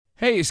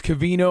Hey, it's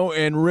Covino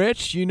and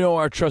Rich. You know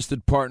our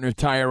trusted partner,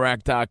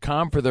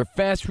 TireRack.com, for their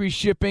fast free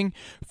shipping,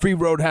 free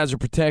road hazard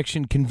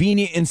protection,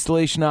 convenient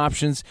installation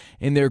options,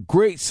 and their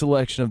great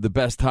selection of the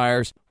best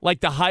tires.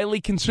 Like the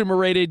highly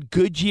consumer-rated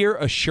Goodyear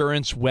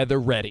Assurance Weather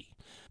Ready.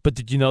 But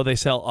did you know they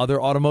sell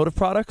other automotive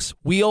products?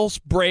 Wheels,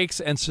 brakes,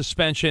 and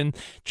suspension,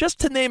 just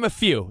to name a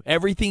few.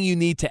 Everything you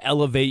need to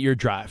elevate your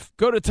drive.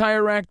 Go to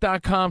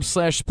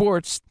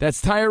TireRack.com/sports.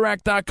 That's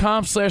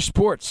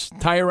TireRack.com/sports.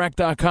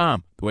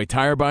 TireRack.com, the way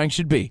tire buying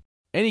should be.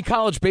 Any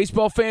college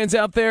baseball fans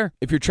out there?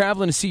 If you're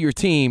traveling to see your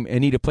team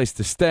and need a place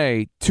to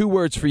stay, 2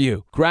 words for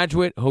you: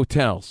 Graduate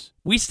Hotels.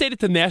 We stayed at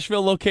the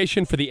Nashville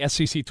location for the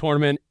SEC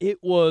tournament. It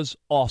was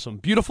awesome.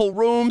 Beautiful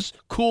rooms,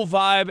 cool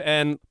vibe,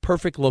 and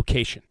perfect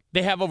location.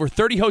 They have over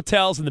 30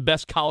 hotels in the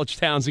best college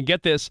towns, and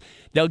get this,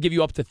 they'll give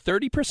you up to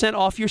 30%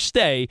 off your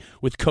stay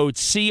with code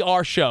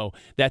CRSHOW.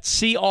 That's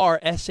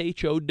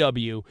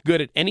CRSHOW.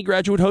 Good at any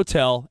Graduate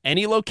Hotel,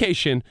 any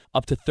location,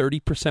 up to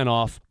 30%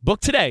 off.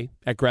 Book today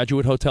at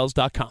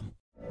graduatehotels.com.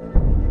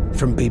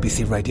 From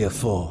BBC Radio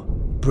 4,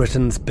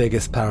 Britain's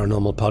biggest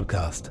paranormal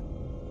podcast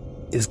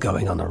is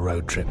going on a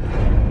road trip.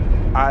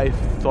 I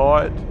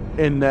thought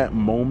in that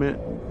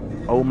moment,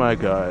 oh my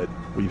God,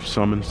 we've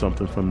summoned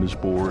something from this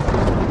board.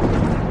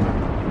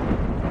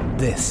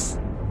 This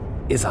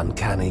is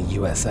Uncanny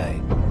USA.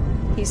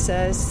 He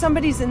says,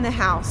 somebody's in the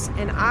house,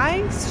 and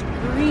I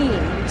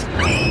screamed.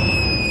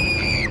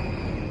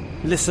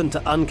 Listen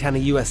to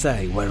Uncanny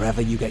USA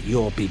wherever you get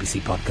your BBC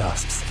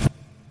podcasts,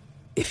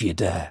 if you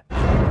dare.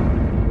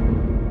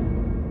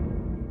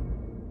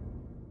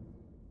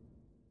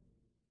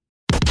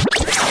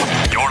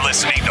 You're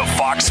listening to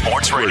Fox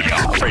Sports Radio.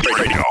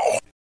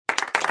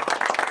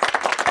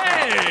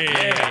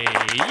 Hey!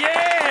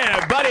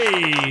 Yeah,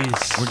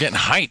 buddies! We're getting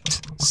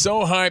hyped.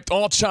 So hyped,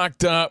 all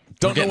chalked up.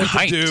 Don't know what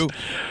to do.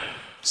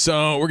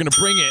 So we're going to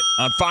bring it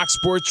on Fox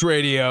Sports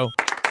Radio.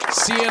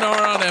 CNR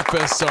on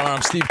FSR.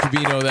 I'm Steve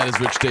Covino. That is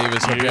Rich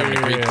Davis. Hope you're having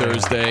a great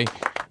Thursday.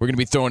 We're going to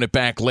be throwing it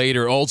back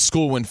later. Old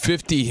school when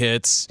 50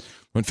 hits.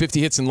 When 50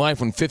 hits in life,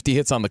 when 50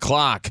 hits on the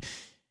clock.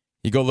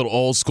 You go a little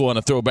old school on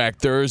a Throwback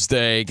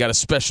Thursday. Got a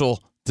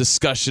special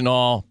discussion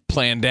all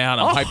planned out.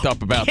 I'm hyped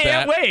up about that.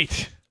 Can't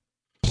wait.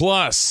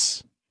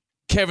 Plus,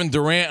 Kevin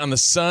Durant on the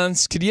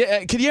Suns. Could you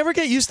ever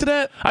get used to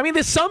that? I mean,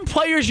 there's some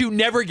players you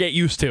never get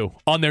used to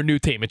on their new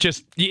team.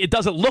 It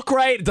doesn't look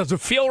right. It doesn't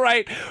feel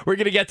right. We're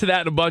going to get to that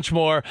and a bunch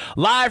more.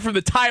 Live from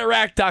the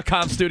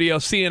TireRack.com studio,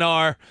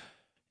 CNR,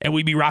 and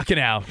we be rocking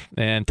out.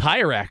 And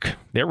Tire Rack,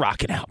 they're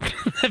rocking out.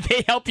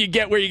 They help you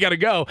get where you got to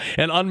go.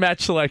 An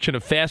unmatched selection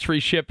of fast free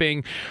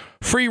shipping,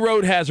 free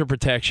road hazard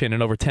protection,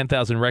 and over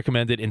 10,000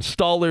 recommended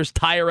installers.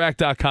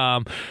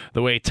 TireRack.com,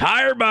 the way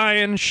tire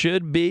buying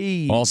should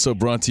be. Also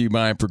brought to you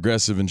by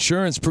Progressive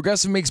Insurance.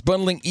 Progressive makes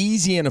bundling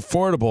easy and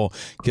affordable.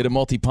 Get a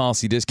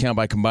multi-policy discount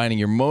by combining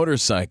your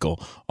motorcycle,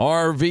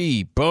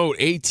 RV, boat,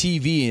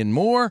 ATV, and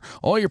more.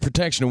 All your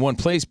protection in one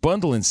place.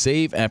 Bundle and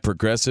save at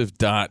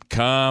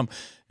Progressive.com.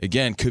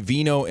 Again,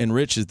 Covino and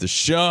Rich is the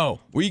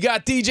show. We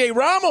got DJ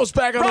Ramos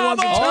back on the ones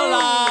and twos.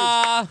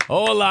 Hola.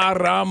 Hola,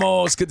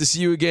 Ramos. Good to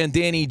see you again.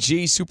 Danny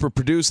G, super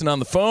producing on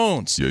the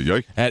phones.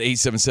 Yeah. At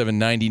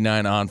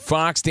 877-99 on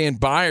Fox. Dan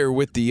Byer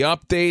with the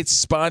updates.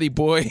 Spotty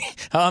Boy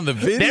on the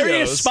videos. There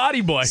he is,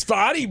 Spotty Boy.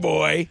 Spotty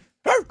Boy.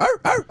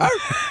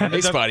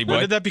 Hey, Spotty Boy.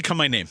 When did that become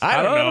my name?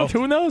 I don't know.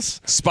 Who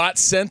knows? Spot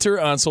Center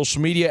on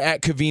social media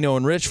at Covino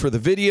and Rich for the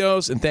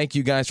videos. And thank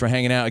you guys for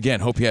hanging out. Again,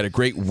 hope you had a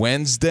great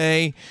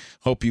Wednesday.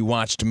 Hope you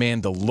watched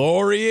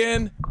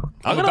Mandalorian.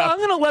 I'm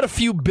gonna let a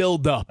few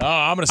build up. Oh,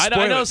 I'm gonna spoil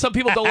I know it. some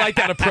people don't like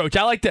that approach.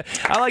 I like a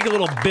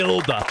little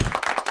build up.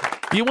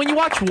 When you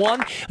watch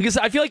one, because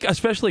I feel like,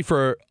 especially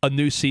for a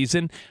new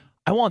season,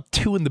 I want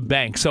 2 in the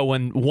bank. So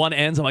when one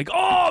ends, I'm like,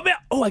 oh man,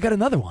 I got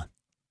another one.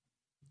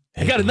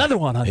 I got another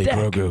one on deck. Hey,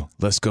 Grogu,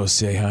 let's go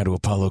say hi to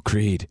Apollo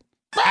Creed.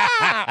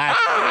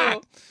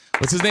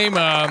 What's his name?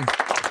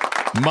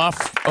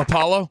 Moff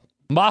Apollo?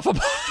 Moff Apollo.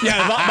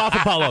 Yeah,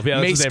 that's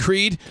his Mace name.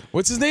 Creed.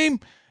 What's his name?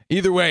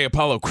 Either way,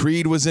 Apollo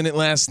Creed was in it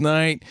last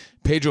night.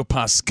 Pedro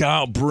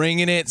Pascal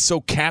bringing it.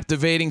 So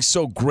captivating,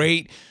 so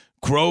great.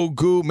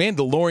 Grogu,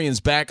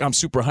 Mandalorian's back. I'm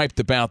super hyped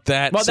about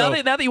that. Well,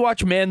 now that you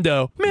watch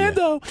Mando,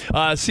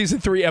 season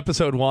 3,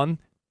 episode 1,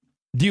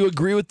 do you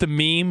agree with the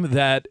meme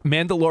that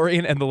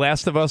Mandalorian and The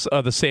Last of Us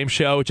are the same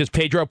show? Just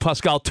Pedro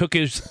Pascal took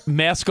his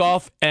mask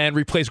off and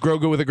replaced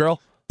Grogu with a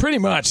girl? Pretty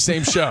much,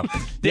 same show.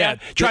 Yeah,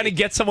 trying to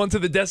get someone to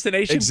the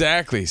destination?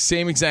 Exactly,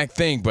 same exact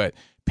thing. But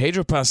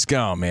Pedro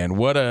Pascal, man,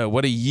 what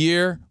a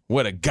year,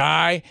 what a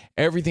guy.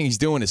 Everything he's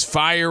doing is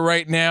fire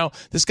right now.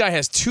 This guy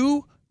has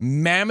 2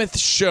 mammoth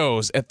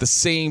shows at the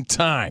same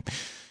time.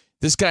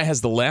 This guy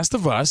has The Last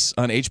of Us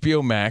on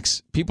HBO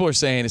Max. People are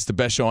saying it's the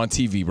best show on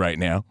TV right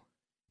now.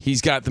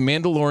 He's got The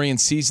Mandalorian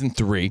Season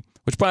 3,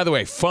 which, by the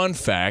way, fun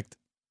fact,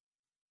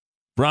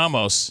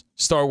 Ramos,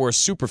 Star Wars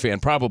superfan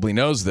probably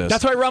knows this.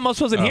 That's why Ramos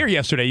wasn't here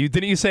yesterday.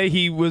 Didn't you say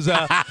he was?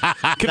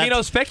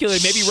 Camino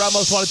speculated maybe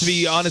Ramos wanted to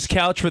be on his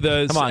couch for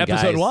the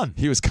episode 1.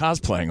 He was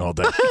cosplaying all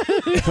day.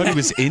 I thought he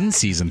was in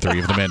season 3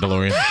 of The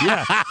Mandalorian.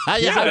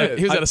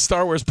 He was at a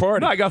Star Wars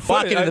party. No, I got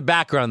footage. Walking in the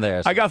background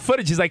there. I got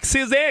footage. He's like,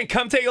 Suzanne,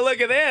 come take a look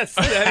at this.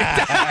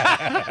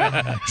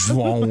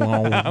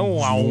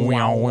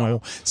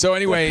 So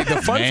anyway,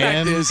 the fun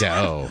fact is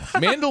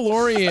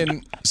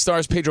Mandalorian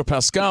stars Pedro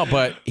Pascal,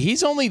 but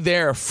he's only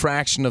there a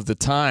fraction of the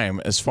time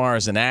as far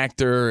as an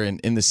actor and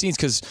in the scenes,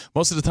 because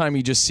most of the time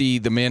you just see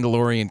the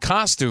Mandalorian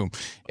costume.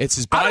 It's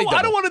his body double.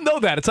 I don't want to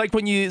know that. It's like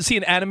when you see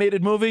an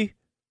animated movie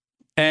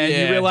and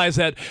you realize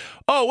that,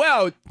 oh,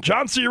 wow,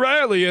 John C.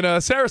 Reilly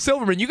and Sarah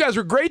Silverman, you guys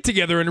were great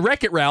together in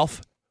Wreck-It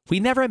Ralph. We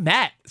never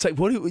met. It's like,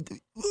 what do we...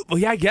 Well,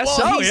 yeah, I guess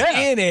so. He's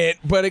in it,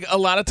 but a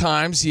lot of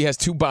times he has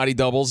 2 body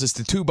doubles. It's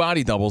the 2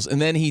 body doubles,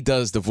 and then he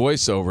does the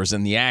voiceovers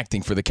and the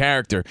acting for the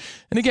character.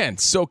 And again,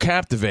 so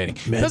captivating.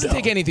 It doesn't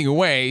take anything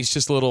away. He's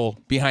just a little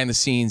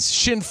behind-the-scenes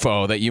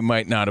shinfo that you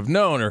might not have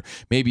known, or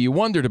maybe you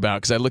wondered about,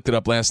 because I looked it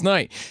up last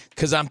night.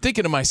 Because I'm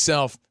thinking to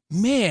myself,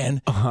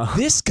 man,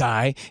 this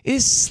guy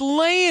is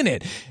slaying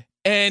it.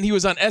 And he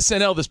was on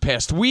SNL this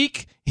past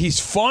week. He's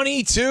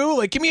funny, too.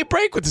 Like, give me a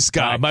break with this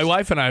guy. My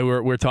wife and I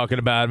were talking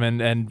about him,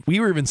 and we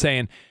were even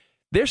saying,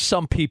 there's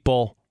some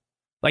people,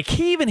 like,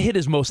 he even hit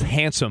his most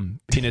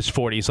handsome in his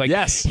 40s. Like,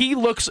 yes. He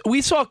looks,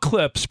 we saw a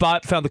clip,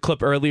 Spot found the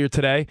clip earlier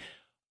today,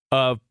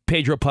 of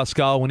Pedro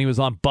Pascal when he was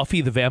on Buffy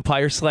the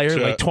Vampire Slayer,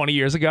 like 20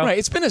 years ago. Right,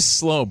 it's been a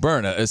slow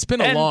burn. It's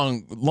been a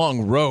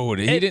long road.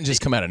 He didn't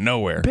just come out of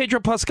nowhere. Pedro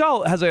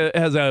Pascal has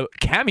a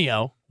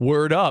cameo,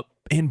 word up,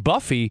 in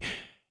Buffy.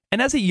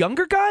 And as a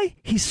younger guy,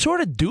 he's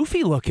sort of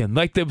doofy looking,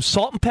 like the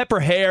salt and pepper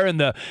hair and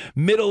the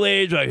middle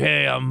age, like,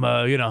 hey, I'm,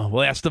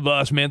 Last of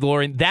Us,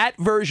 Mandalorian. That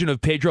version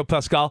of Pedro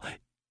Pascal,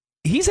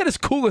 he's at his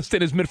coolest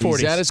in his mid-40s.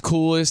 He's at his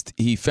coolest.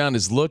 He found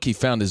his look. He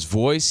found his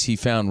voice. He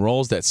found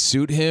roles that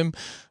suit him.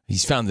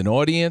 He's found an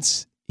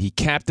audience. He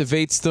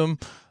captivates them.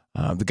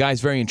 The guy's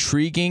very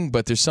intriguing,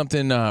 but there's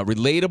something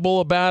relatable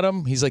about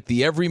him. He's like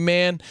the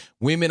everyman.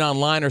 Women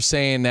online are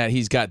saying that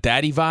he's got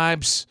daddy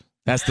vibes.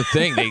 That's the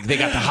thing. They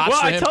got the hots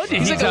for him. I told you,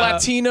 he's like a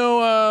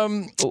Latino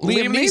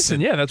Liam Neeson.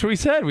 Yeah, that's what we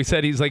said. We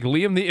said he's like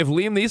Liam. If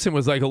Liam Neeson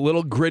was like a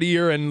little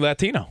grittier and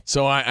Latino.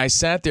 So I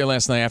sat there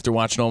last night after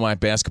watching all my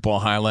basketball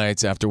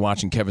highlights, after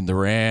watching Kevin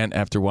Durant,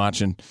 after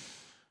watching,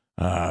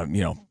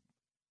 The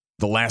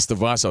Last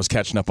of Us. I was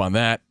catching up on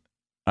that.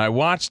 I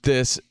watched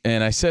this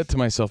and I said to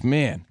myself,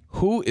 man,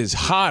 who is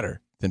hotter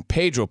than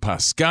Pedro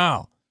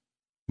Pascal?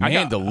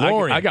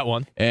 Mandalorian. I got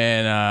one.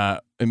 And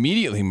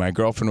immediately my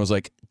girlfriend was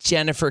like,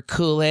 Jennifer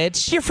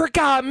Coolidge. You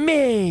forgot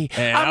me.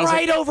 And I'm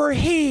right over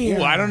here.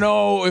 I don't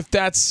know if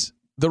that's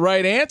the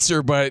right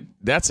answer, but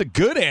that's a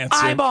good answer.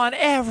 I'm on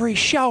every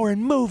show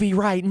and movie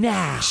right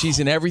now. She's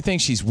in everything.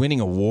 She's winning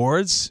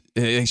awards.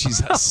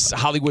 She's a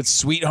Hollywood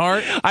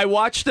sweetheart. I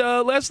watched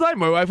last night.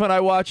 My wife and I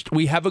watched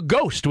We Have a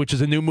Ghost, which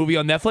is a new movie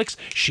on Netflix.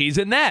 She's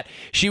in that.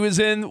 She was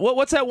in,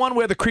 what's that one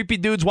where the creepy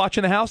dude's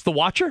watching the house? The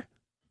Watcher?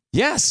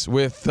 Yes,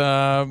 with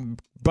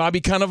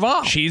Bobby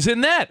Cannavale. She's in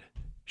that.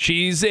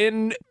 She's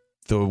in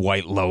The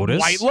White Lotus.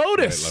 White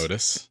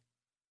Lotus.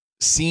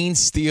 Scene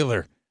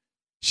stealer.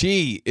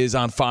 She is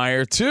on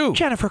fire, too.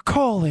 Jennifer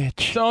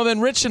Coolidge. So then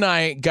Rich and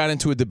I got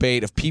into a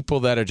debate of people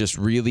that are just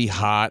really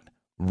hot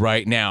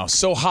right now.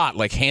 So hot,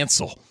 like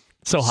Hansel.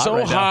 So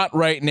hot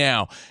right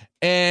now.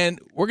 And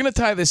we're going to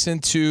tie this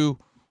into,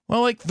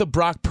 like the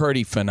Brock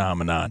Purdy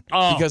phenomenon.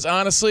 Oh. Because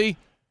honestly,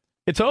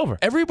 it's over.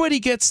 Everybody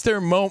gets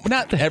their moment.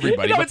 Not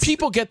everybody, but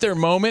people get their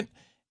moment.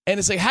 And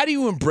it's like, how do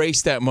you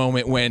embrace that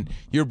moment when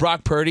you're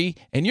Brock Purdy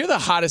and you're the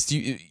hottest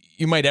you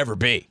might ever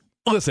be?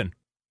 Listen,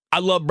 I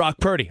love Brock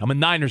Purdy. I'm a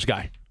Niners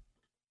guy.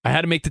 I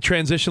had to make the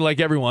transition like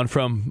everyone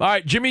from, all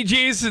right, Jimmy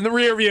G's in the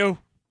rear view.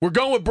 We're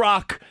going with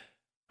Brock.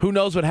 Who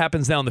knows what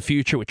happens now in the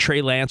future with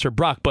Trey Lance or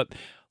Brock? But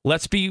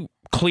let's be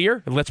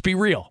clear and let's be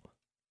real.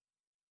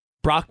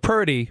 Brock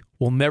Purdy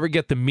will never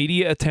get the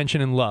media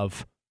attention and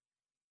love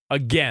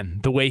again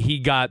the way he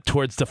got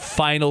towards the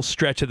final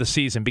stretch of the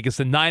season, because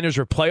the Niners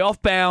were playoff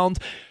bound.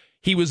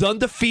 He was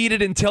undefeated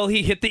until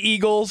he hit the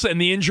Eagles and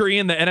the injury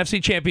in the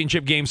NFC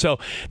Championship game. So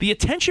the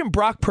attention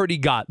Brock Purdy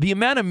got, the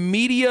amount of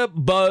media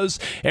buzz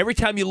every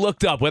time you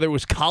looked up, whether it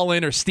was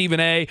Colin or Stephen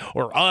A.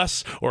 or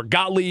us or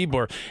Gottlieb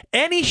or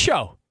any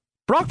show,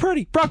 Brock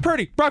Purdy,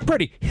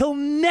 he'll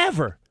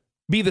never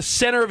be the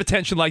center of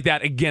attention like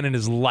that again in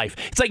his life.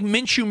 It's like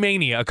Minshew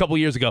Mania a couple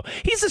years ago.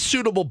 He's a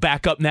suitable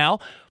backup now,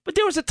 but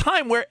there was a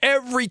time where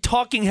every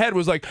talking head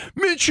was like,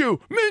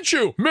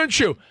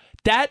 Minshew.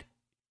 That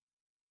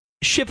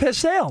ship has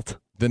sailed.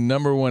 The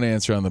number one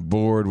answer on the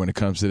board when it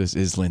comes to this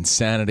is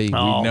Linsanity.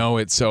 We know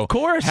it. So, of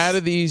course. How do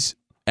these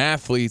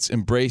athletes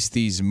embrace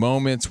these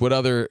moments? What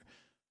other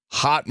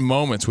hot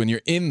moments when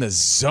you're in the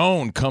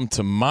zone come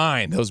to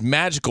mind? Those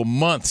magical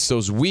months,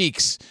 those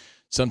weeks,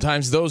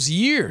 sometimes those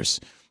years.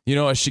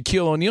 As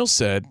Shaquille O'Neal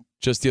said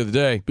just the other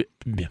day,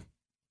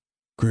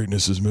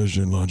 greatness is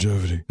measured in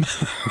longevity.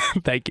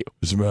 Thank you.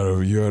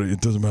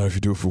 It doesn't matter if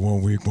you do it for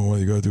 1 week,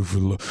 you got to do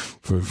it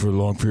for a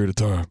long period of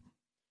time.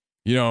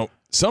 You know,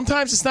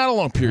 sometimes it's not a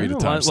long period of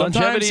time.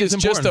 Sometimes it's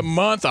just a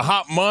month, a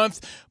hot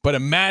month, but a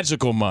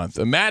magical month,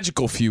 a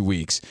magical few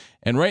weeks.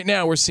 And right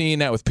now we're seeing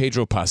that with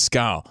Pedro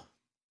Pascal.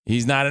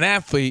 He's not an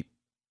athlete,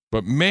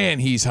 but man,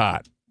 he's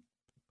hot.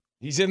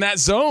 He's in that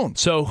zone.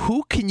 So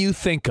who can you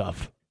think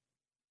of?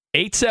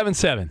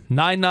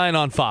 877-99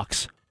 on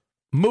Fox.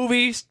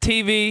 Movies,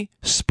 TV,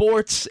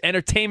 sports,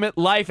 entertainment,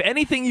 life,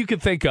 anything you can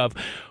think of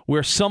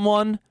where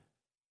someone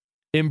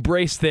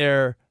embraced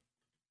their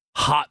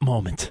hot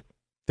moment.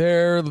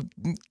 They're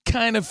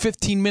kind of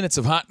 15 minutes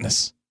of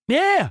hotness.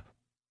 Yeah.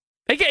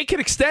 It can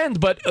extend,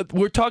 but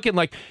we're talking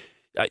like,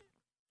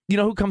 you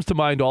know who comes to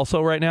mind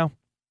also right now?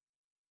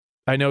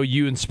 I know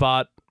you and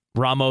Spot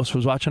Ramos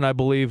was watching, I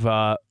believe,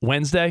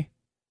 Wednesday.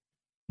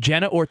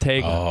 Jenna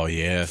Ortega. Oh,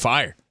 yeah.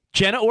 Fire.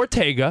 Jenna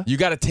Ortega. You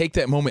got to take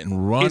that moment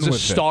and run with it. Is a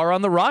star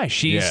on the rise.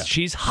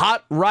 She's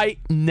hot right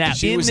now.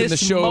 She was in the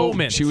show.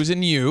 Moment. She was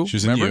in You. She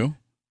was in You.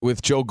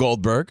 With Joe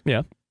Goldberg.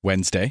 Yeah.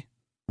 Wednesday.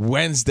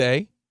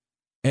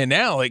 And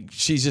now, like,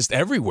 she's just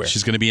everywhere.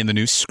 She's going to be in the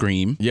new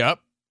Scream. Yep.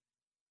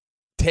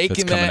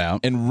 Taking that out.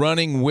 and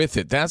running with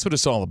it. That's what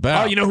it's all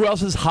about. Oh, you know who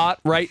else is hot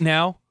right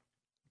now?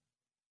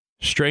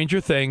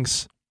 Stranger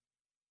Things.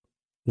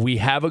 We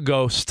Have a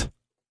Ghost.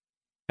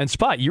 And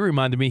Spot, you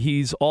reminded me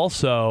he's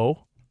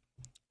also...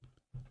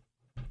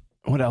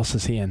 What else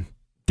is he in?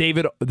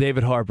 David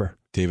Harbour.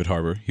 David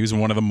Harbour. He was in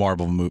one of the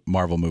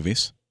Marvel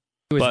movies.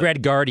 It was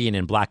Red Guardian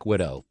and Black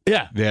Widow.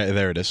 Yeah. Yeah,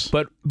 there it is.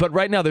 But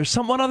right now there's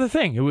one other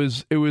thing. It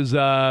was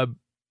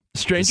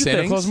Stranger Santa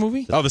Things. Claus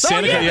movie? Oh, the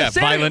Santa Claus.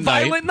 Violent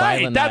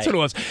Night. That's what it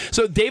was.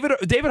 So David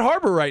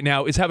Harbour right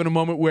now is having a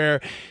moment where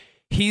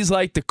he's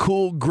like the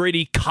cool,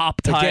 gritty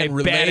cop type,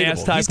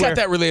 badass type. He's got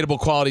that relatable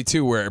quality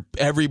too, where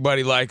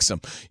everybody likes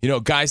him. You know,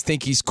 guys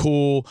think he's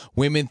cool,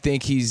 women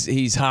think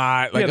he's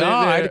hot. Like,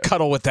 I'd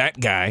cuddle with that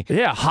guy.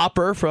 Yeah,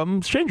 Hopper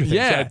from Stranger Things.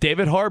 Yeah.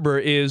 David Harbour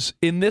is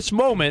in this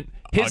moment.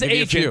 His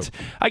agent.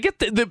 I get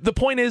the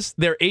point is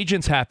their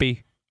agent's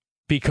happy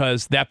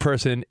because that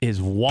person is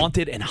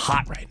wanted and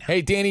hot right now.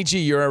 Hey, Danny G,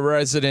 you're a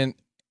resident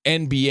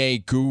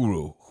NBA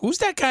guru. Who's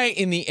that guy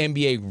in the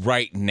NBA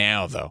right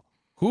now, though?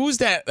 Who's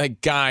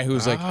that guy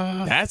who's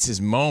that's his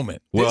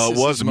moment? Well, it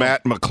was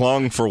Matt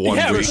McClung for 1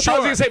 week. I was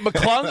going to say,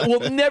 McClung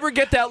will never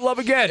get that love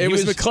again. It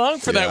was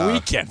McClung for that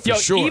weekend, for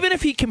sure. Even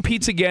if he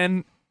competes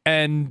again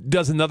and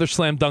does another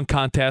slam dunk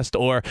contest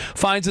or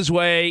finds his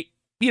way,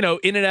 in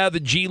and out of the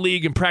G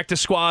League and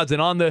practice squads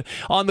and on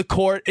the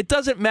court, it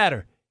doesn't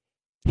matter.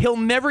 He'll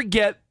never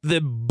get the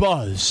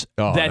buzz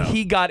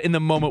he got in the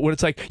moment when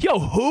it's like, yo,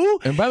 who?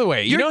 And by the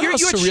way, you know how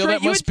surreal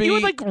that must be? You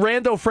had like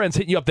rando friends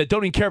hitting you up that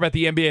don't even care about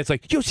the NBA. It's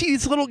like, yo, see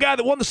this little guy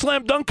that won the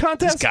slam dunk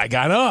contest? This guy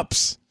got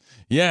ups.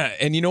 Yeah,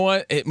 and you know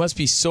what? It must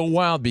be so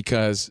wild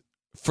because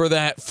for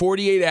that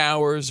 48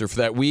 hours or for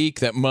that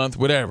week, that month,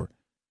 whatever,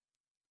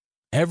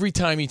 every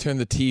time you turn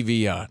the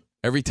TV on,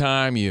 every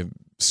time you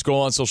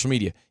scroll on social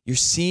media, you're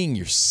seeing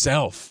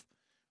yourself,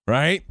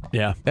 right?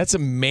 Yeah. That's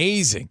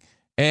amazing.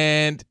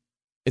 And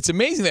it's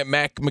amazing that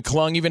Mac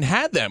McClung even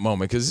had that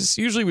moment because it's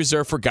usually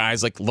reserved for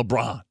guys like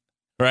LeBron,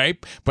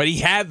 right? But he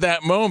had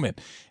that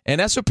moment. And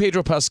that's what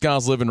Pedro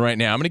Pascal's living right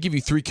now. I'm going to give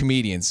you 3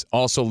 comedians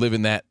also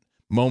living that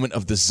moment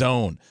of the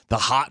zone, the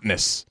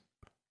hotness.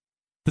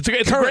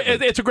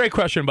 It's a great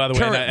question, by the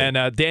way.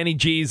 And Danny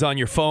G's on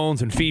your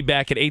phones and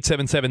feedback at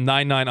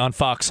 877-99 on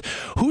Fox.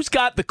 Who's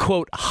got the,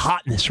 quote,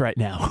 hotness right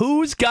now?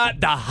 Who's got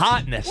the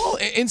hotness? Well,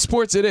 in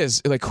sports it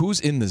is. Like, who's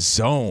in the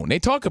zone? They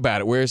talk about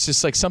it where it's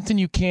just like something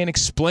you can't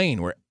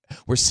explain, where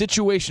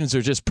situations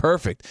are just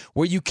perfect,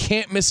 where you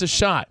can't miss a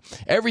shot.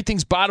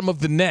 Everything's bottom of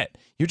the net.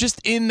 You're just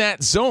in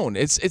that zone.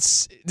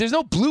 It's there's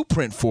no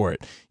blueprint for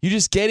it. You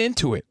just get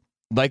into it.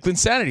 Like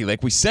Linsanity,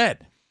 like we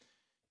said.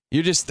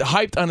 You're just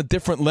hyped on a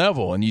different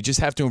level, and you just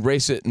have to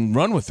embrace it and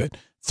run with it.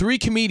 3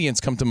 comedians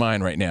come to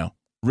mind right now.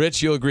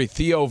 Rich, you'll agree.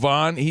 Theo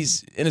Von,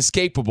 he's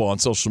inescapable on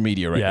social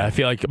media right now. Yeah, I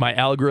feel like my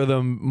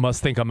algorithm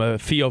must think I'm a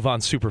Theo Von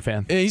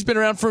superfan. Yeah, he's been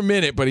around for a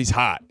minute, but he's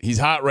hot. He's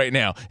hot right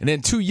now. And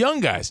then 2 young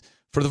guys.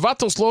 For the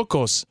Vatos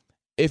Locos,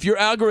 if your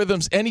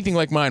algorithm's anything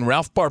like mine,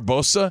 Ralph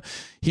Barbosa,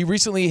 he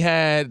recently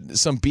had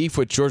some beef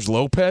with George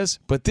Lopez,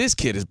 but this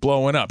kid is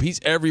blowing up. He's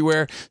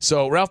everywhere.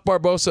 So Ralph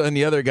Barbosa and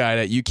the other guy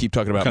that you keep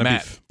talking about,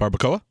 Matt.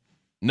 Barbacoa?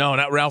 No,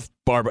 not Ralph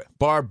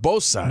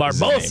Barbosa.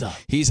 Barbosa.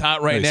 He's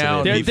hot right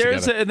now.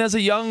 There's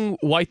a young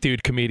white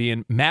dude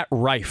comedian, Matt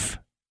Rife.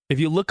 If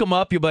you look him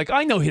up, you'll be like,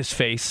 I know his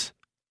face.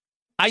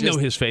 know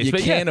his face. You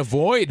can't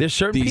avoid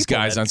these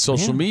guys on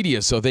social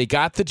media. So they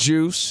got the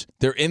juice.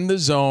 They're in the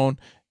zone,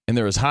 and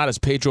they're as hot as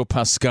Pedro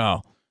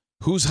Pascal.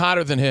 Who's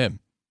hotter than him?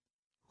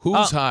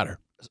 Who's hotter?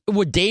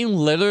 Would Dame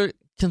Lillard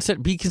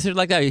be considered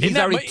like that? He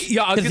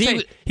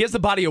has the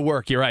body of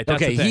work. You're right. That's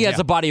the thing, he has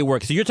a body of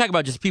work. So you're talking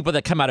about just people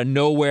that come out of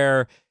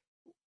nowhere.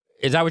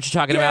 Is that what you're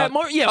talking about?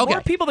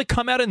 More people that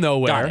come out of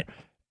nowhere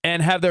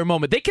and have their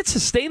moment. They can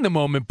sustain the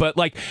moment, but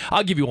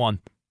I'll give you one.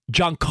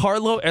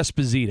 Giancarlo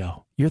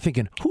Esposito. You're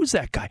thinking, who's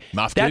that guy?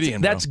 Moff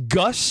Gideon, that's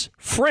Gus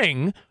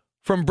Fring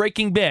from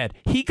Breaking Bad.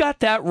 He got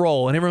that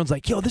role, and everyone's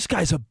like, yo, this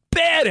guy's a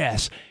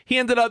badass. He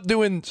ended up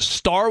doing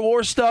Star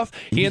Wars stuff.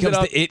 He ended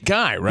becomes up the it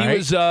guy,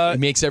 right? He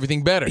makes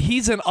everything better.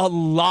 He's in a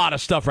lot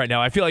of stuff right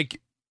now. I feel like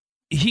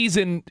he's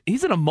in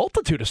a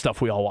multitude of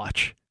stuff we all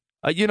watch.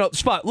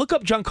 Spot, look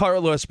up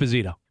Giancarlo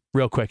Esposito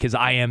real quick, his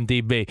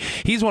IMDb.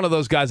 He's one of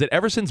those guys that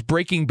ever since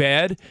Breaking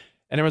Bad,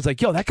 and everyone's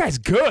like, yo, that guy's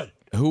good.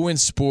 Who in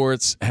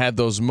sports had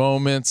those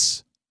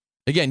moments?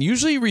 Again,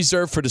 usually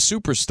reserved for the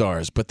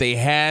superstars, but they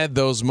had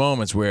those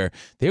moments where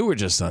they were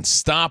just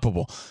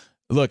unstoppable.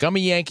 Look, I'm a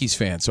Yankees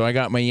fan, so I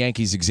got my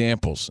Yankees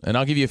examples, and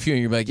I'll give you a few,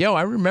 and you're like, yo,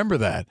 I remember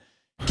that.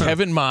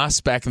 Kevin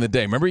Moss back in the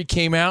day. Remember he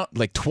came out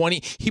like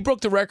 20? He broke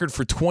the record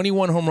for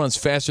 21 home runs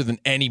faster than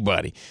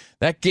anybody.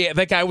 That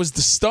guy was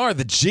the star,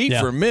 the G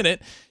for a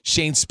minute.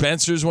 Shane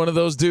Spencer's one of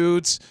those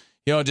dudes.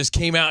 Just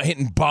came out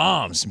hitting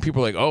bombs, and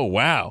people are like, oh,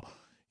 wow.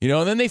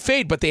 And then they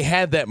fade, but they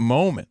had that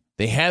moment.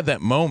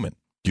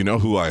 You know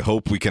who I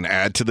hope we can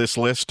add to this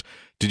list?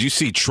 Did you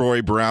see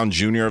Troy Brown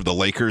Jr. of the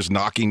Lakers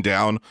knocking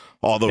down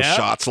all those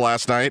shots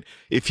last night?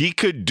 If he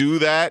could do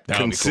that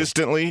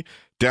consistently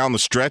down the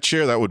stretch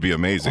here, that would be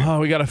amazing. Oh,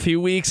 we got a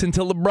few weeks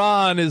until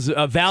LeBron is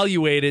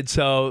evaluated,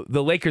 so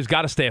the Lakers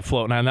got to stay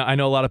afloat. And I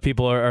know a lot of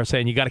people are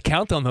saying you got to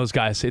count on those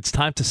guys. It's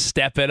time to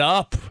step it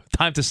up.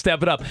 Spot,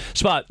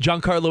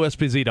 Giancarlo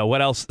Esposito.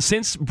 What else?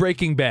 Since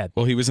Breaking Bad.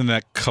 Well, he was in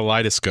that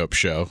Kaleidoscope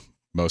show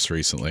most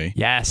recently.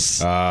 Yes.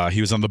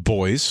 He was on The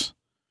Boys.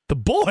 The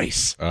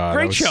Boys.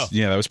 Great show.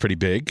 Yeah, that was pretty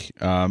big.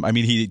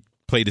 He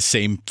played the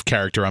same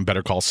character on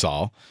Better Call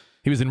Saul.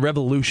 He was in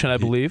Revolution, I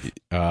believe.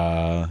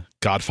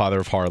 Godfather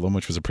of Harlem,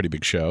 which was a pretty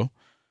big show.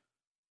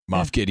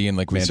 Moff Gideon,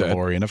 like we said.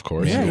 Mandalorian, of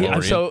course. Yeah.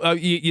 So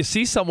you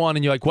see someone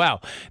and you're like,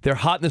 wow, they're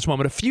hot in this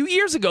moment. A few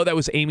years ago, that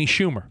was Amy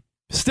Schumer.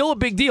 Still a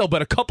big deal,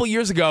 but a couple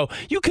years ago,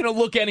 you couldn't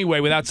look anyway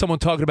without someone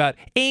talking about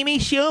Amy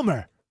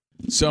Schumer.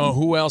 So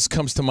who else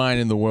comes to mind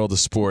in the world of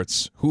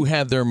sports? Who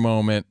had their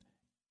moment?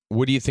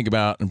 What do you think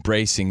about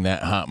embracing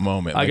that hot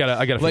moment? I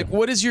got like,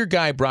 what does your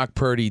guy Brock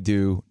Purdy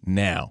do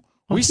now?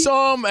 We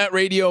saw him at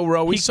Radio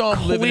Row. We saw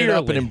him living it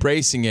up and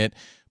embracing it.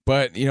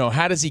 But,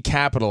 how does he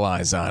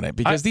capitalize on it?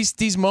 Because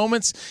these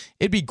moments,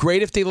 it'd be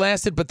great if they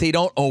lasted, but they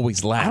don't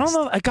always last. I don't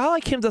know. A guy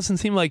like him doesn't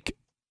seem like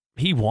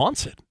he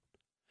wants it.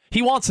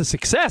 He wants the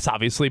success,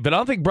 obviously, but I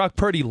don't think Brock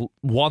Purdy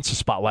wants a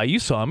spotlight. You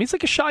saw him. He's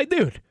like a shy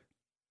dude.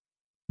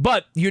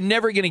 But you're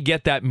never going to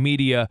get that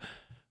media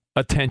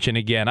attention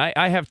again.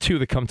 I have two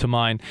that come to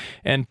mind,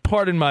 and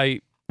pardon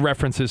my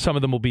references, some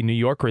of them will be New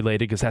York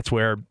related because that's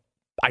where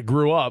I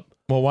grew up.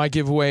 Well, why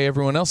give away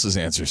everyone else's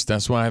answers?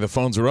 That's why the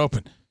phones are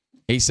open.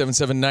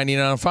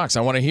 877-99 on Fox.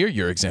 I want to hear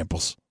your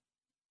examples.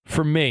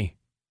 For me,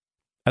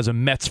 as a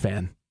Mets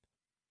fan,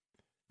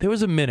 there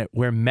was a minute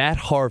where Matt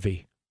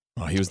Harvey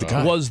he was the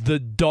guy. Was the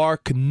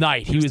Dark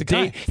Knight. He was the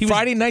guy.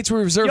 Friday nights were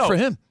reserved for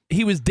him.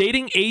 He was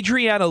dating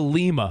Adriana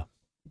Lima.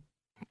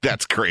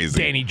 That's crazy.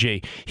 Danny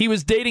G. He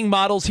was dating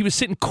models. He was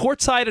sitting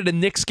courtside at a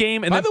Knicks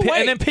game and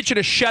then pitching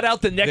a shutout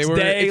the next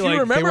day. If you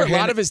remember, a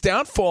lot of his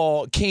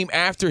downfall came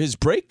after his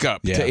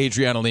breakup to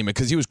Adriana Lima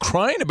because he was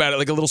crying about it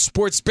like a little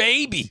sports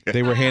baby.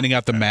 They were handing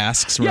out the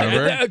masks,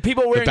 remember? Yeah,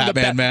 people wearing the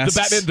Batman masks.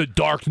 The Batman, the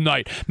Dark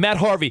Knight. Matt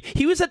Harvey.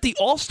 He was at the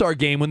All-Star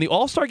game. When the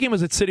All-Star game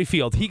was at Citi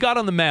Field, he got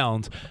on the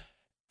mound,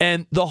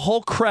 and the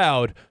whole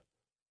crowd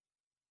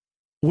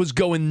was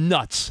going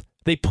nuts.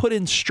 They put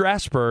in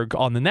Strasburg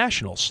on the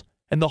Nationals.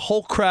 And the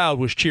whole crowd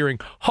was cheering,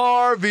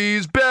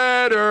 Harvey's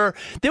better.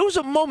 There was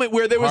a moment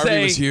where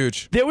Harvey was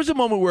huge. There was a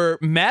moment where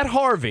Matt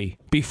Harvey,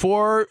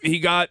 before he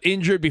got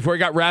injured, before he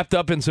got wrapped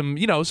up in some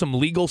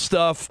legal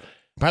stuff.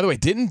 By the way,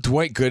 didn't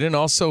Dwight Gooden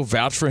also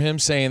vouch for him,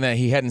 saying that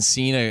he hadn't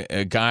seen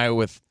a guy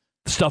with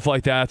stuff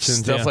like that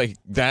since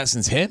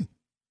him?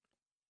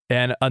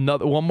 And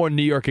one more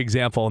New York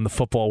example in the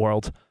football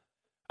world.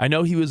 I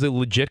know he was a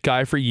legit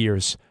guy for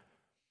years.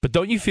 But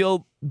don't you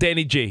feel,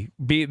 Danny G,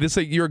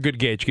 you're a good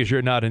gauge because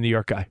you're not a New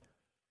York guy.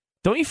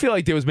 Don't you feel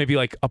like there was maybe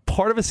like a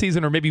part of a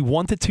season or maybe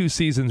 1 to 2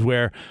 seasons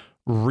where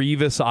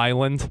Revis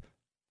Island?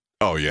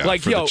 Oh, yeah.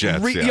 Like, for the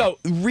Jets,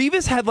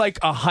 Revis had like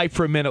a hype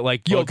for a minute.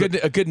 Like, a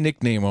good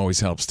nickname always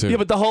helps too. Yeah,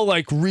 but the whole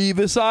like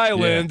Revis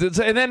Island.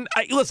 Yeah. And then,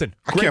 listen,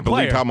 I can't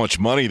believe how much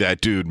money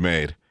that dude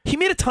made. He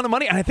made a ton of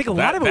money, and I think a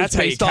lot of it was based on...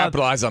 That's how you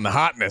capitalize on the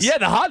hotness. Yeah,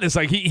 the hotness.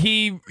 Like,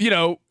 he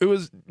it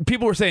was...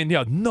 People were saying,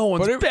 no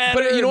one's better.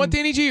 But you know what,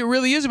 Danny G? It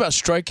really is about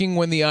striking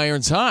when the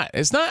iron's hot.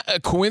 It's not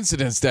a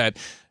coincidence that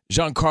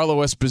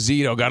Giancarlo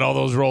Esposito got all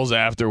those roles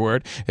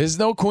afterward. It's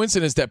no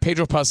coincidence that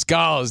Pedro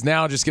Pascal is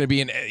now just going to be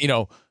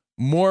in,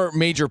 more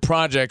major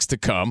projects to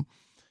come.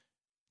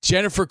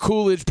 Jennifer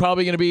Coolidge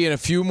probably going to be in a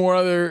few more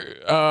other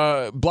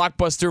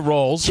blockbuster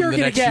roles. You're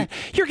going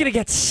to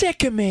get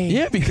sick of me.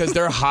 Yeah, because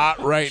they're hot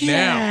right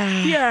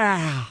now.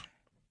 Yeah.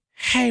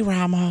 Hey,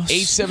 Ramos.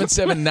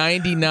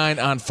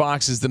 877-99 on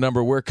Fox is the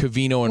number. We're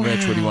Covino and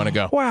Rich. Where do you want to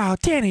go? Wow,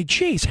 Danny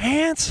G's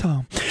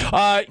handsome.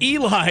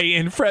 Eli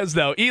in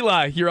Fresno.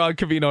 Eli, you're on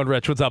Covino and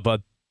Rich. What's up,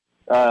 bud?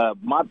 Hey, how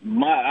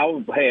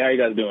you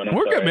guys doing?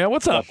 We're good, man.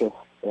 What's up?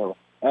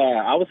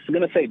 I was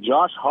going to say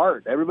Josh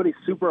Hart. Everybody's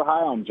super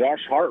high on Josh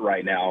Hart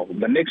right now.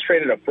 The Knicks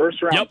traded a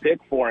first-round pick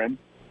for him.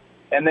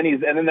 And then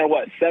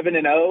they're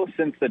 7-0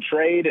 since the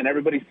trade, and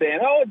everybody's saying,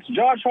 "Oh, it's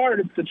Josh Hart,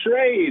 it's the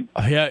trade."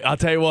 Yeah, I'll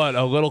tell you what,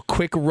 a little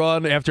quick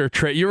run after a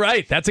trade. You're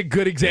right. That's a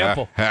good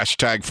example. Yeah,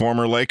 #,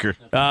 former Laker.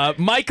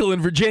 Michael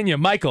in Virginia.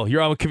 Michael,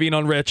 you're on with Kaveen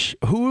on Rich.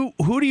 Who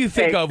do you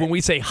think of when we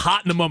say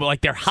hot in the moment?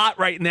 Like they're hot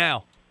right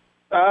now?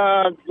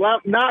 Well,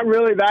 not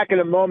really back in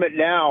the moment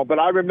now, but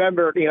I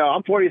remember,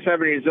 I'm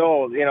 47 years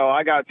old.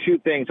 I got two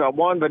things.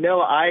 One,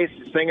 Vanilla Ice,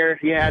 singer,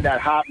 he had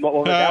that hot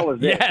moment. That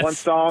was it. One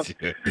song.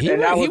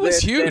 He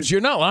was huge.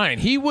 You're not lying.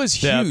 He was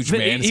huge,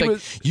 man.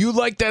 You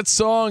like that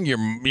song.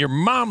 Your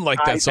mom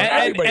liked that song.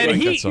 Everybody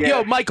liked that song.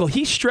 Yo, Michael,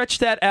 he stretched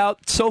that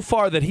out so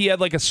far that he had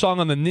like a song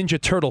on the Ninja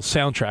Turtles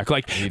soundtrack.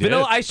 Like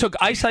Vanilla Ice took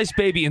Ice Ice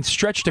Baby and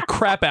stretched the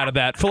crap out of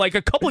that for like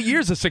a couple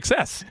years of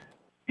success.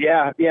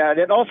 Yeah.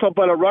 And also,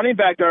 but a running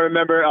back that I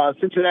remember,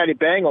 Cincinnati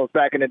Bengals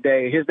back in the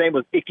day, his name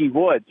was Ickey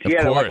Woods. He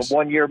had like a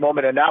 1 year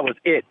moment, and that was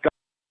it.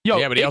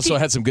 But he also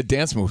had some good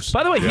dance moves.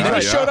 By the way, he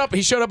showed up.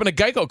 He showed up in a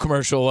Geico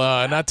commercial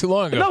not too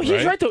long ago. No,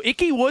 he's right though.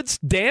 Ickey Woods'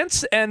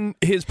 dance and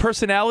his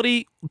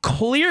personality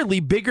clearly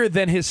bigger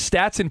than his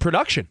stats in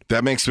production.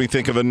 That makes me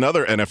think of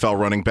another NFL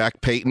running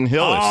back, Peyton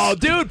Hillis. Oh,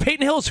 dude,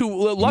 Peyton Hillis,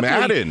 who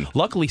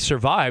luckily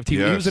survived. He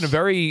was in a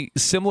very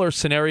similar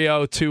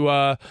scenario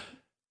to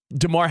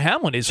DeMar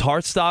Hamlin. His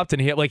heart stopped,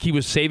 and he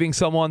was saving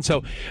someone.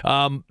 So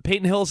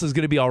Peyton Hillis is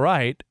going to be all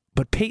right.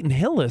 But Peyton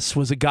Hillis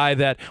was a guy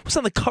that was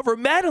on the cover of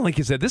Madden, like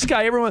you said. This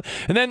guy, everyone,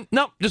 and then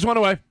just went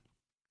away.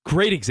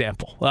 Great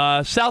example.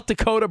 South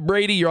Dakota,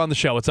 Brady, you're on the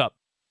show. What's up?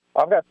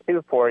 I've got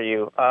two for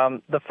you.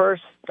 The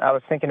first I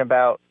was thinking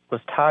about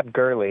was Todd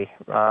Gurley.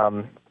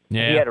 He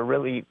had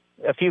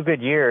a few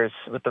good years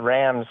with the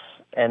Rams,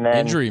 and then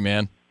injury,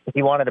 man.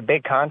 He wanted a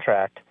big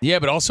contract. Yeah,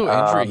 but also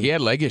injury. He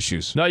had leg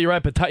issues. No, you're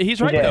right. But he's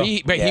right.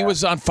 He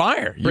was on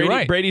fire. You're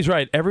right. Brady's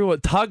right.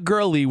 Todd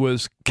Gurley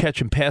was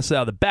catching passes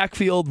out of the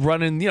backfield,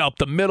 running up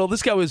the middle.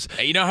 This guy was.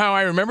 You know how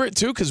I remember it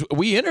too? Because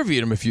we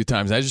interviewed him a few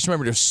times. I just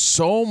remember there's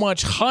so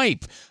much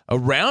hype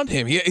around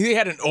him. He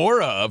had an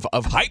aura of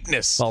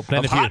hypeness, of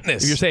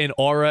hotness. If you're saying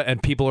aura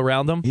and people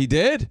around him, he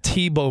did.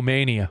 Tebow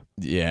mania.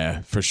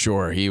 Yeah, for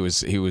sure. He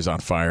was on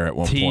fire at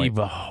one point.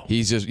 Tebow.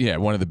 He's just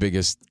one of the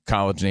biggest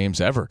college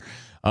names ever.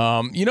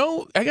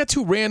 I got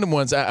two random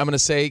ones I'm going to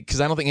say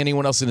because I don't think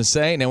anyone else is going to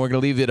say, and then we're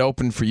going to leave it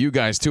open for you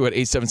guys too at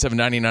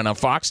 877-99 on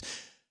Fox.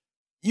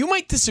 You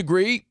might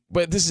disagree,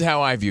 but this is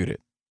how I viewed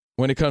it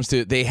when it comes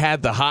to they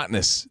had the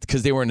hotness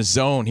because they were in a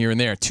zone here and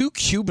there. Two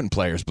Cuban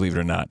players, believe it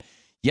or not.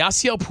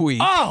 Yasiel Puig.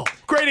 Oh,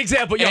 great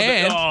example.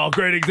 And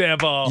great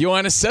example.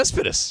 Yoenis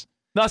Cespedes.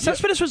 No,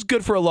 Cespedes was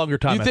good for a longer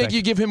time. You think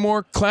you give him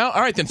more clout?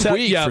 All right, then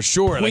Puig for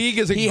sure. Puig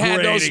is a he great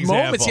had those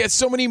example. moments. He had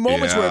so many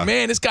moments where,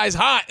 man, this guy's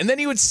hot, and then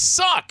he would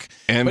suck.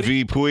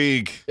 MV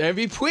Puig.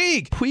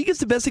 Puig is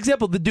the best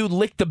example. The dude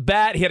licked the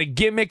bat. He had a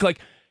gimmick.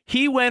 Like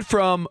he went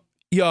from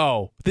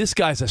this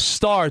guy's a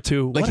star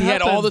to he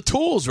had all the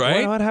tools,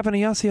 right? What happened to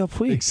Yasiel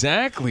Puig?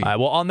 Exactly. All right,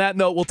 well, on that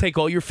note, we'll take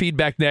all your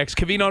feedback next.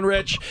 Kaveen on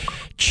Rich,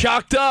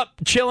 chalked up,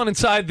 chilling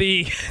inside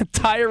the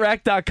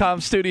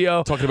TireRack.com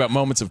studio. Talking about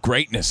moments of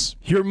greatness.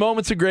 Your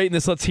moments of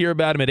greatness, let's hear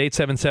about them at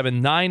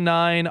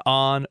 877-99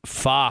 on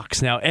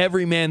Fox. Now,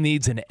 every man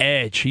needs an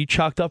edge. Are you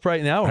chalked up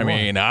right now? I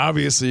mean,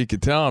 obviously, you can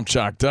tell I'm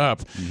chalked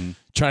up.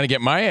 Trying to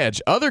get my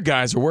edge. Other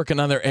guys are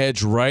working on their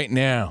edge right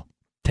now.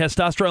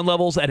 Testosterone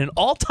levels at an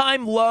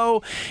all-time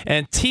low,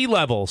 and T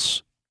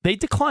levels, they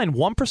decline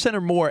 1% or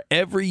more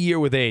every year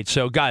with age.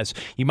 So, guys,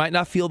 you might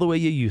not feel the way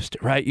you used to,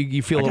 right?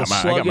 You feel a little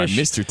sluggish. I got my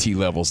Mr. T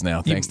levels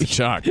now, thanks to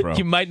Chalk, bro.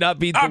 You might not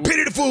be. I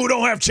pity the fool who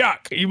don't have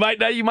Chalk. You might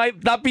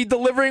not be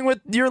delivering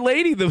with your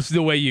lady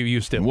the way you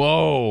used to.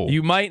 Whoa.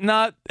 You might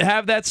not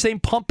have that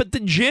same pump at the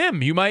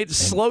gym. You might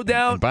slow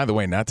down. And by the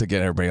way, not to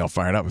get everybody all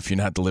fired up, if you're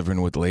not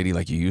delivering with the lady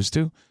like you used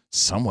to,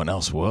 someone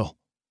else will.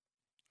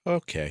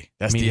 Okay.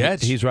 That's the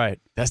edge. He's right.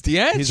 That's the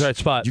edge. He's right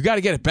spot. You got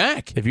to get it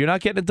back. If you're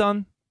not getting it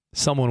done,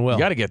 someone will. You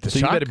got to get the so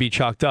chalk. You better be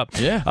chalked up.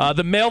 Yeah.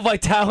 The male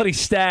vitality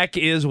stack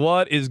is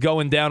what is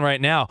going down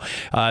right now.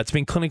 It's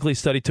been clinically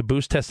studied to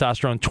boost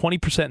testosterone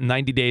 20% in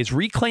 90 days.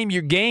 Reclaim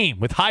your game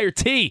with higher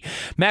T.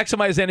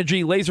 Maximize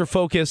energy, laser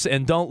focus,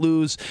 and don't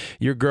lose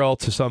your girl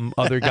to some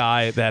other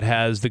guy that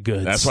has the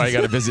goods. That's why you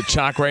got to visit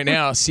Chalk right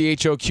now.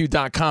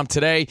 CHOQ.com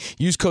today.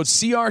 Use code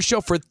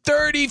CRSHOW for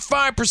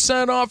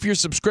 35% off your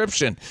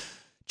subscription.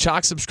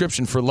 Chalk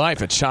subscription for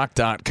life at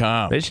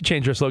Chalk.com. They should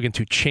change their slogan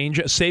to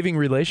saving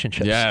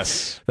relationships.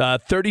 Yes.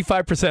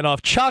 35%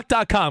 off.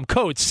 Chalk.com.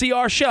 Code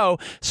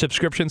CRSHOW.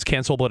 Subscriptions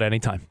cancelable at any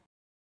time.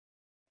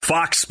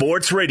 Fox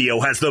Sports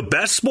Radio has the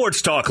best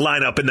sports talk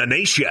lineup in the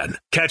nation.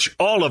 Catch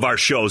all of our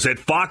shows at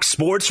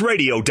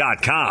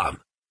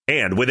foxsportsradio.com.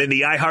 And within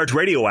the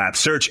iHeartRadio app,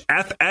 search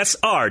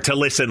FSR to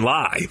listen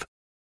live.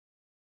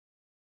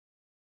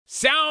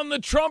 Sound the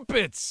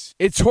trumpets!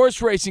 It's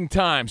horse racing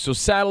time, so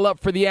saddle up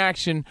for the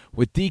action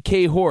with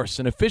DK Horse,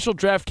 an official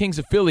DraftKings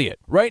affiliate.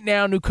 Right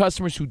now, new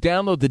customers who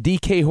download the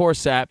DK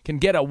Horse app can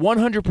get a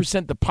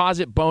 100%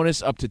 deposit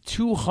bonus up to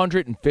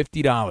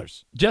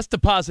 $250. Just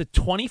deposit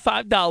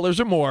 $25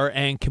 or more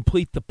and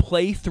complete the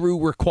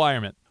playthrough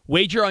requirement.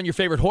 Wager on your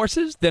favorite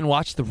horses, then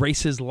watch the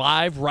races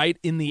live right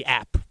in the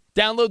app.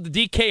 Download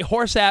the DK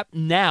Horse app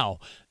now.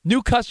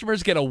 New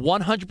customers get a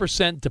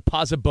 100%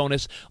 deposit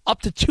bonus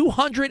up to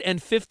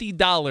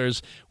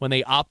 $250 when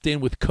they opt in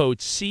with code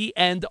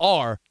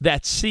CANDR.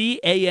 That's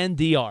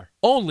CANDR.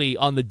 Only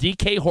on the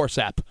DK Horse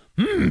app.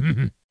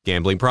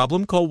 Gambling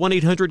problem? Call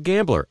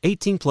 1-800-GAMBLER.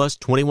 18 plus,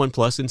 21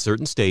 plus in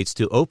certain states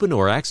to open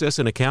or access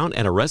an account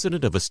and a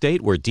resident of a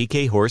state where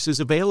DK Horse is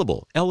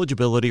available.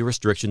 Eligibility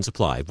restrictions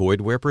apply.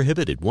 Void where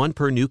prohibited. One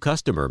per new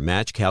customer.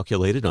 Match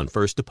calculated on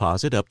first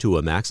deposit up to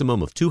a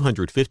maximum of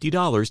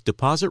 $250.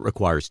 Deposit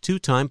requires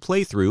 2-time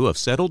playthrough of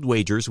settled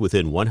wagers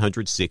within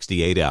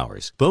 168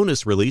 hours.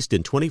 Bonus released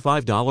in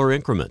 $25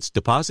 increments.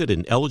 Deposit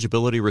and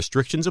eligibility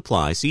restrictions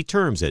apply. See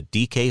terms at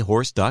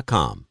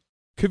dkhorse.com.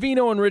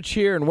 Covino and Rich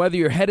here, and whether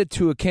you're headed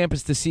to a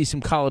campus to see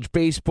some college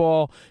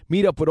baseball,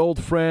 meet up with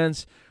old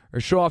friends, or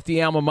show off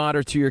the alma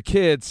mater to your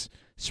kids,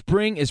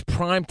 spring is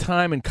prime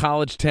time in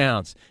college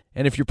towns.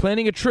 And if you're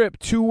planning a trip,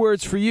 2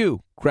 words for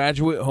you: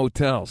 Graduate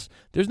Hotels.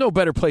 There's no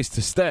better place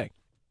to stay.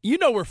 You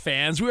know we're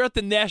fans. We were at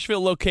the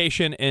Nashville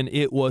location, and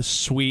it was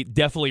sweet.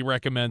 Definitely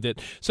recommend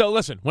it. So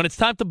listen, when it's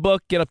time to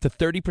book, get up to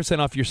 30%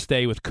 off your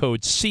stay with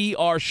code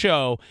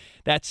CRSHOW.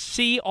 That's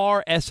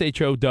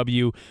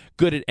CRSHOW.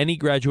 Good at any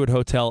Graduate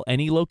Hotel,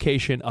 any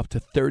location, up to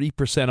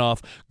 30%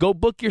 off. Go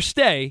book your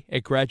stay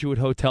at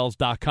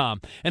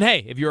graduatehotels.com. And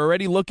hey, if you're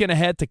already looking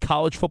ahead to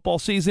college football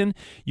season,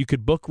 you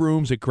could book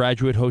rooms at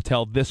Graduate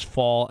Hotel this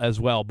fall as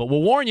well. But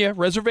we'll warn you,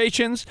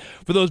 reservations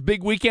for those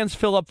big weekends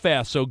fill up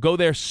fast, so go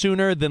there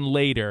sooner than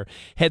later.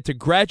 Head to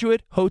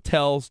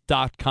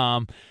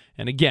graduatehotels.com.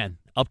 And again,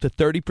 up to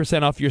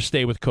 30% off your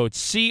stay with code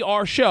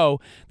CRSHOW.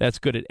 That's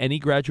good at any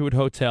Graduate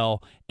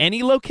Hotel,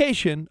 any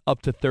location,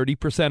 up to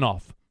 30%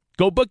 off.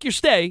 Go book your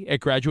stay at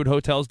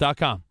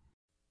graduatehotels.com.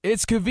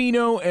 It's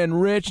Covino and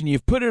Rich, and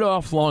you've put it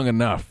off long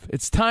enough.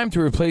 It's time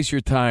to replace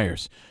your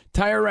tires.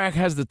 Tire Rack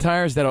has the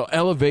tires that'll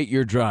elevate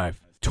your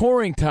drive.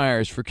 Touring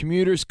tires for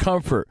commuters'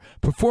 comfort,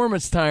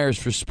 performance tires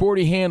for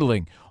sporty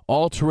handling,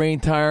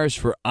 all-terrain tires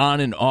for on-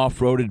 and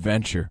off-road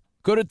adventure.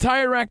 Go to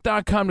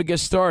TireRack.com to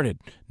get started.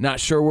 Not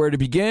sure where to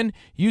begin?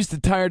 Use the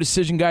Tire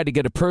Decision Guide to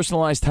get a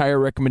personalized tire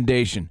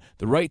recommendation.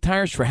 The right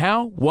tires for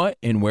how, what,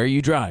 and where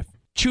you drive.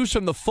 Choose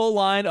from the full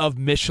line of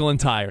Michelin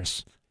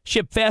tires.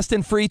 Ship fast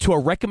and free to a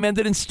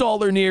recommended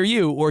installer near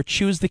you, or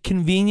choose the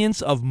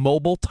convenience of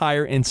mobile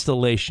tire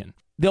installation.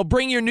 They'll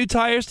bring your new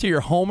tires to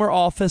your home or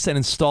office and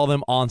install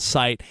them on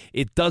site.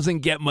 It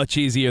doesn't get much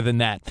easier than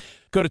that.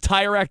 Go to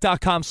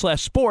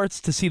TireRack.com/sports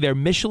to see their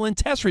Michelin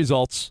test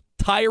results,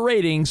 tire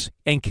ratings,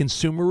 and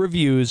consumer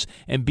reviews,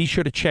 and be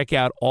sure to check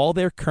out all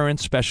their current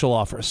special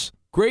offers.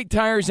 Great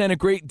tires and a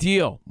great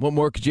deal. What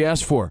more could you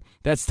ask for?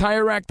 That's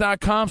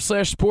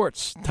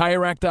TireRack.com/sports.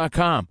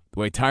 TireRack.com, the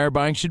way tire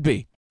buying should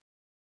be.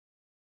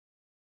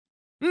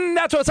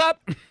 That's what's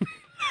up.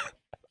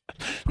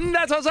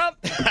 That's what's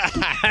up.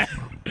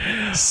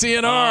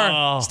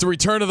 CNR. It's the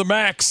return of the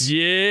Macs.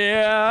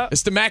 Yeah.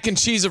 It's the mac and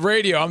cheese of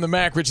radio. I'm the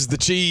Mac, Rich is the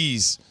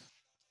cheese.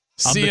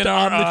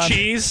 CNR on the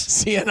cheese.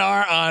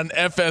 CNR on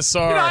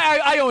FSR. You know,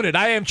 I own it.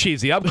 I am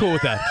cheesy. I'm cool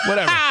with that.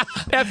 Whatever.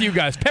 F you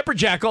guys. Pepper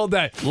Jack all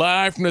day.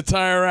 Live from the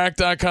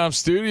TireRack.com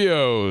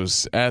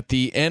studios. At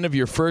the end of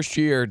your first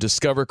year,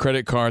 Discover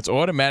credit cards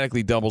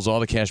automatically doubles all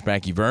the cash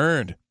back you've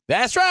earned.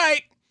 That's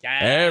right.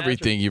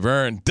 Everything you've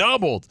earned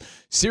doubled.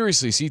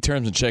 Seriously, see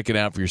terms and check it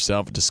out for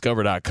yourself at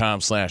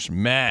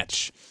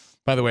discover.com/match.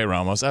 By the way,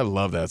 Ramos, I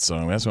love that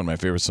song. That's one of my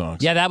favorite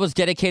songs. Yeah, that was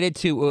dedicated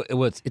to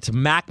it's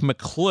Mac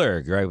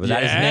McClure, right? Was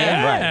that his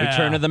name? Right.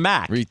 Return of the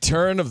Mac.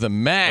 Return of the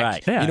Mac.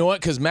 Right. Yeah. You know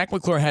what? Because Mac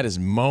McClure had his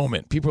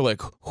moment. People are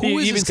like, who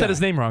is even this said guy? his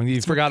name wrong. You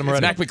forgot him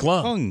already. Mac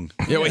McClung.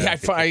 Yeah, wait,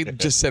 I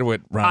just said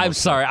what Ramos I'm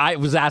sorry. I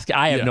was asking.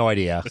 I have no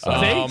idea.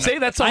 See,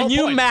 that's the whole I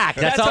knew point. Mac.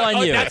 That's all I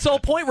knew. That's the whole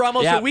point,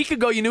 Ramos. A week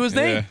ago, you knew his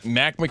name. Yeah.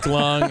 Mac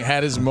McClung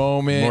had his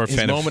moment. More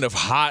his moment of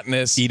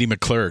hotness. Edie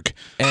McClurg.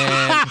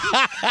 And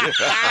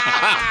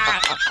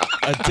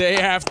a day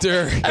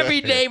after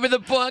every name of the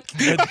book.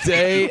 A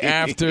day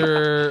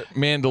after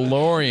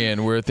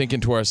Mandalorian, we're thinking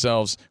to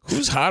ourselves,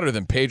 who's hotter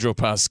than Pedro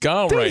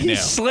Pascal right now?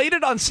 He's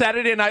slated on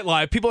Saturday Night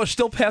Live. People are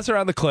still passing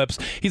around the clips.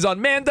 He's on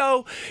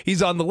Mando.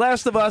 He's on The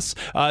Last of Us.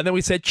 And then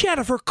we said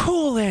Jennifer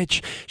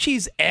Coolidge.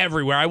 She's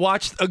everywhere. I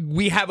watched.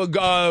 We have a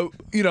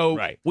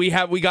right. We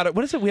got it.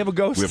 What is it? We have a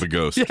ghost. We have a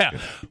ghost. Yeah,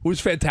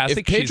 who's fantastic.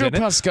 If Pedro She's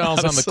in Pascal's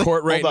it. on the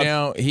court right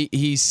now,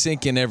 he's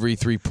sinking every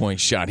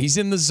 3-point shot. He's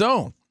in the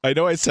zone. I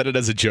know I said it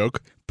as a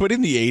joke, but in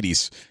the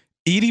 80s,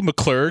 Edie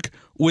McClurg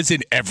was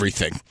in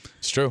everything.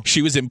 It's true.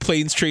 She was in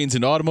Planes, Trains,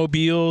 and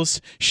Automobiles.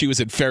 She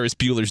was in Ferris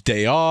Bueller's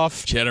Day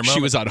Off. She had her She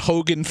moment. was on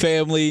Hogan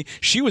Family.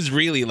 She was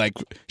really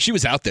she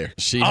was out there.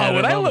 She had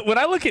when her I moment. when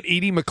I look at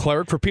Edie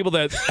McClurg, for people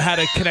that had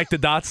to connect the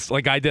dots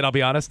like I did, I'll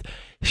be honest,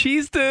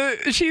 she's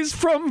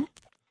from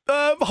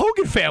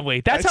Hogan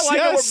Family. That's how I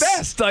know her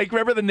best. Like,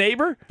 remember the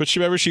neighbor? But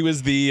remember she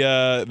was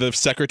the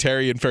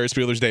secretary in Ferris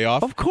Bueller's Day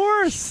Off? Of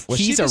course.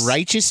 He's a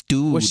righteous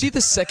dude. Was she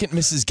the second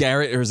Mrs.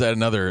 Garrett, or is that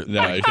another?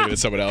 No, you're thinking of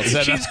someone else.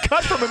 She's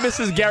cut from a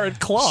Mrs. Garrett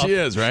cloth. She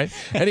is, right?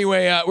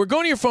 Anyway, we're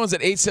going to your phones at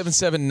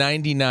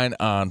 877-99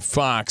 on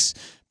Fox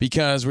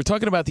because we're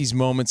talking about these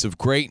moments of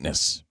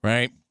greatness,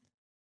 right?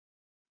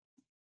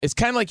 It's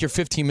kind of like your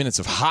 15 minutes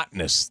of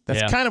hotness.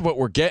 That's kind of what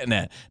we're getting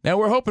at. Now,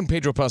 we're hoping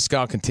Pedro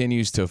Pascal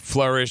continues to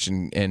flourish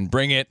and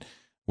bring it.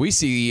 We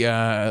see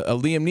a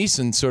Liam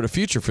Neeson sort of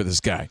future for this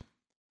guy.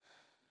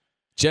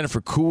 Jennifer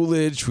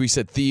Coolidge, we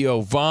said Theo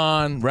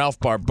Vaughn,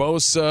 Ralph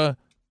Barbosa,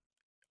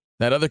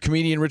 that other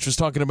comedian Rich was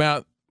talking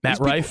about. Matt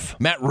Rife.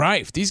 Matt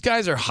Rife. These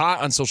guys are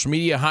hot on social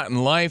media, hot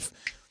in life.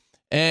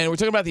 And we're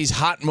talking about these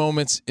hot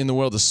moments in the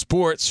world of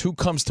sports. Who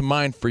comes to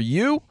mind for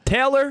you?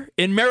 Taylor,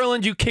 in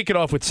Maryland, you kick it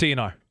off with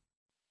CNR.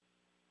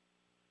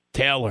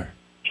 Taylor.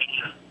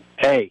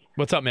 Hey.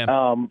 What's up, man?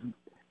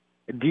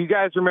 Do you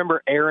guys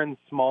remember Aaron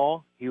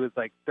Small? He was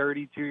like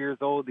 32 years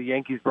old. The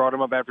Yankees brought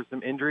him up after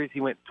some injuries.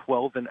 He went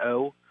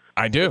 12-0.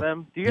 I do. For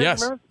them. Do you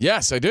guys remember?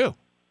 Yes, I do.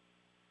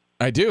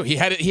 I do. He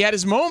had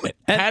his moment.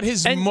 And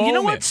moment. You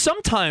know what?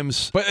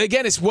 Sometimes. But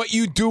again, it's what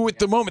you do with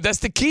the moment. That's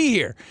the key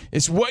here.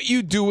 It's what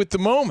you do with the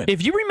moment.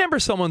 If you remember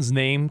someone's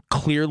name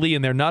clearly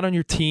and they're not on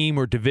your team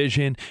or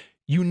division,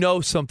 you know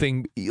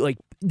something, like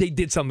they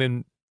did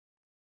something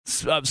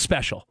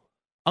special.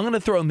 I'm going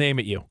to throw a name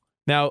at you.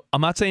 Now, I'm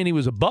not saying he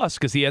was a bust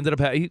because he ended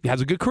up he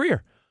has a good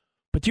career.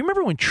 But do you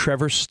remember when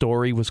Trevor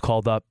Story was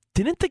called up?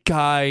 Didn't the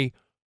guy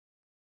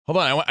Hold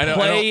on, I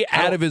play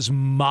out of his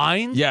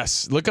mind?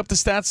 Yes. Look up the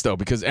stats, though,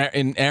 because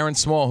in Aaron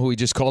Small, who we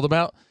just called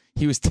about,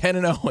 he was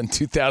 10-0 in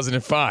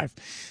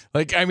 2005.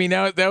 Like, I mean,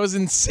 that was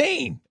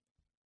insane.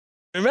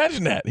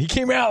 Imagine that. He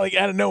came out like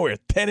out of nowhere,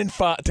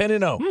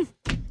 10-0.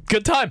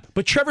 Good time.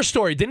 But Trevor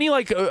Story, didn't he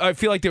I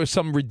feel like there was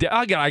some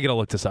I gotta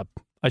look this up.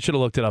 I should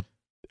have looked it up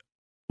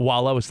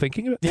while I was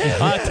thinking of it. Yeah,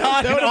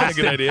 Todd, that would be a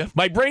good idea.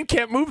 My brain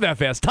can't move that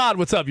fast. Todd,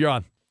 what's up? You're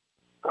on.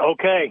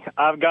 Okay,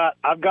 I've got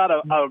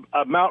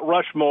a Mount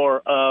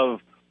Rushmore of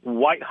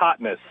white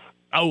hotness.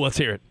 Oh, let's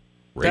hear it.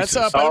 That's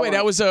by the way,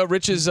 that was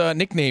Rich's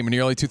nickname in the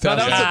early 2000s.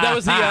 No,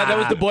 that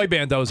was the boy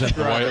band I was in.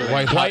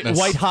 White hotness.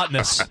 White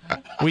hotness.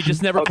 We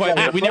just never quite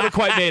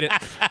made it.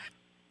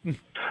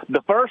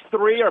 The first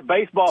three are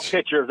baseball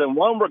pitchers, and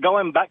one we're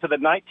going back to the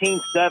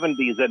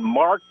 1970s, and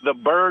Mark the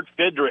Bird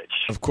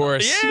Fidrich. Of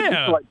course. The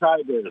Detroit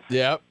Tigers.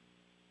 Yep.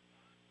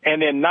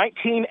 And in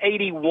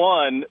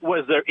 1981,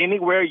 was there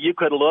anywhere you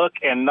could look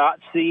and not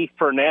see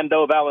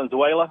Fernando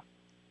Valenzuela?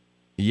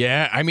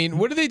 Yeah, I mean,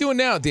 what are they doing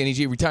now? Danny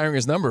G retiring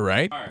his number,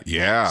 right?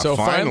 Yeah, so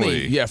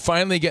finally.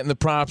 finally getting the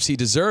props he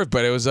deserved.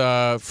 But it was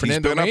Fernando. He's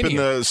been up in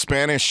the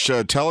Spanish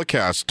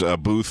telecast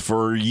booth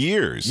for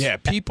years. Yeah,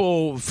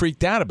 people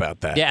freaked out about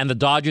that. Yeah, and the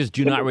Dodgers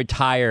do not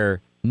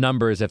retire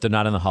numbers if they're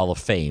not in the Hall of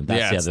Fame.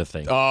 That's the other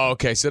thing. Oh,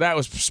 okay. So that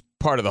was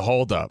part of the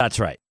holdup. That's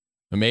right.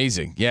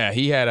 Amazing. Yeah,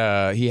 he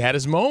had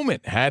his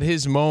moment. Had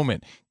his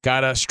moment.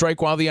 Got a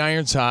strike while the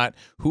iron's hot.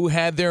 Who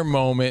had their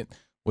moment?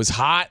 Was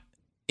hot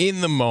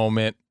in the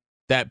moment.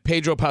 That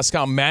Pedro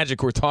Pascal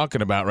magic we're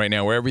talking about right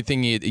now, where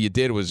everything you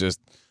did was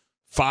just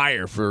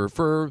fire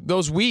for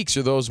those weeks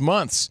or those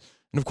months.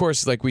 And of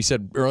course, like we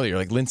said earlier,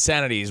 like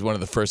Linsanity is one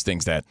of the first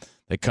things that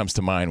comes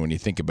to mind when you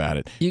think about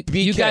it.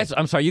 You guys,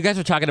 I'm sorry, you guys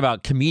are talking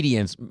about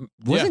comedians.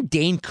 Wasn't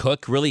Dane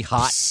Cook really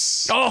hot?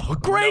 Oh,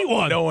 great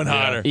one. No one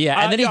hotter. Yeah,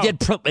 and then he did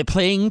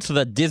playing to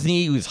the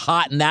Disney. He was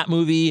hot in that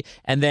movie,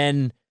 and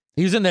then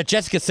he was in the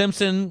Jessica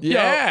Simpson.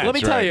 Yeah, let me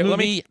tell you. Let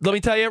me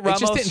tell you,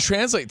 Ramos. It just didn't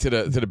translate to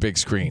the big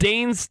screen.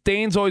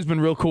 Dane's always been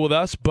real cool with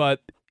us,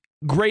 but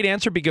great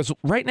answer because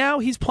right now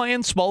he's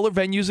playing smaller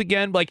venues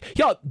again. Like,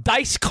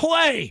 Dice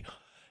Clay.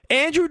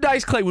 Andrew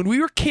Dice Clay, when we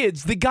were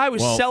kids, the guy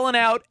was selling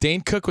out.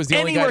 Dane Cook was the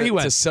only guy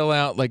to sell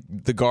out like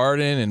the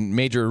Garden and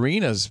major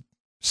arenas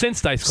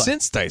since Dice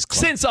Clay.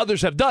 Since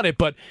others have done it.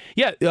 But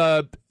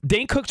yeah,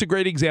 Dane Cook's a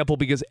great example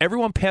because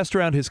everyone passed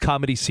around his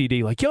comedy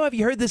CD. Like, have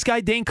you heard this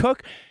guy, Dane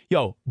Cook?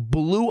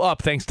 Blew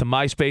up thanks to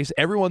MySpace.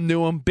 Everyone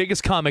knew him.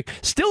 Biggest comic.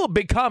 Still a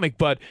big comic,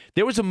 but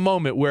there was a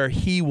moment where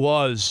he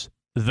was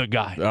the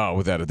guy. Oh,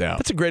 without a doubt.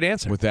 That's a great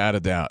answer. Without a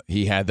doubt.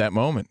 He had that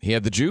moment. He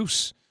had the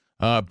juice.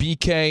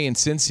 BK and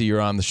Cincy,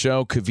 you're on the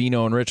show.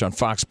 Covino and Rich on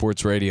Fox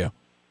Sports Radio.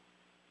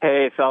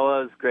 Hey,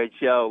 fellas. Great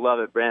show. Love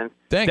it, Brent.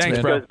 Thanks, man.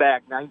 It goes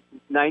back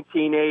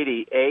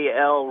 1980,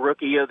 AL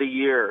Rookie of the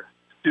Year,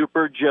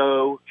 Super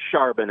Joe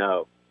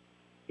Charbonneau.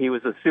 He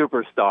was a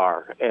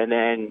superstar. And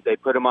then they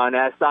put him on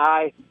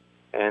SI,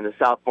 and the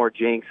sophomore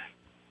jinx.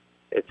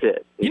 It's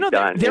it. He's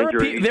done. There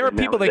are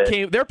people that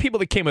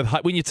came with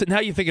hype.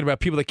 Now you're thinking about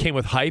people that came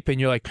with hype, and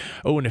you're like,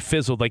 oh, and it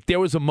fizzled. Like there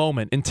was a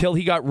moment until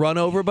he got run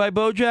over by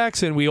Bo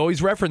Jackson. We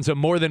always reference him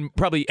more than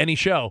probably any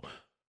show.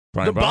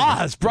 Brian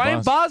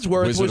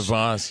Bosworth Wizard of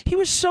Oz. He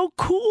was so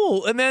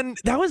cool, and then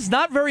that was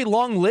not very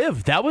long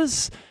lived.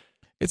 It's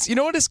you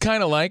know what it's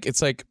kind of like.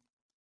 It's like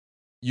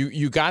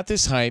you got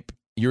this hype.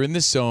 You're in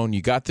this zone.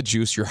 You got the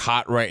juice. You're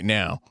hot right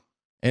now,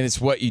 and it's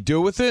what you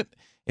do with it.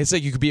 It's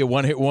like you could be a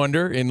one-hit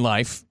wonder in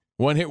life,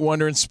 one-hit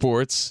wonder in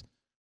sports,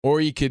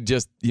 or you could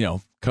just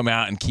come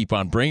out and keep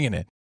on bringing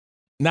it.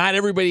 Not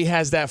everybody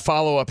has that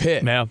follow-up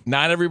hit. Yeah.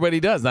 Not everybody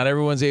does. Not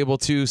everyone's able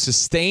to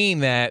sustain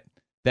that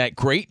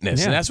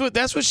greatness. Yeah. And that's what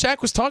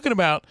Shaq was talking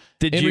about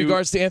in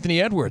regards to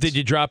Anthony Edwards. Did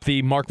you drop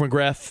the Mark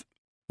McGrath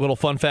little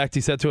fun fact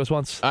he said to us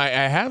once? I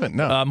haven't,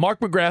 no. Mark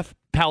McGrath,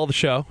 pal of the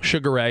show,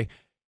 Sugar Ray,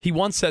 he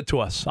once said to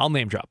us, I'll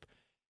name drop.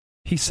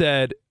 He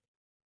said,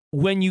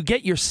 when you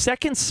get your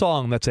second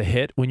song that's a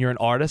hit, when you're an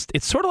artist,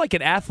 it's sort of like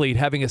an athlete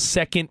having a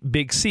second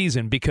big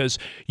season because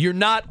you're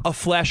not a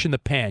flash in the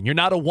pan. You're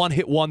not a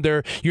one-hit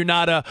wonder. You're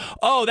not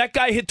that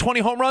guy hit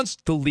 20 home runs.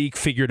 The league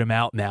figured him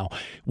out now.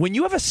 When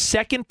you have a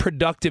second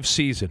productive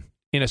season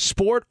in a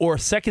sport or a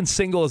second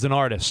single as an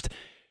artist,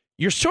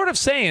 you're sort of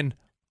saying,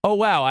 oh,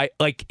 wow,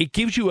 it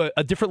gives you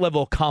a different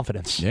level of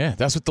confidence. Yeah,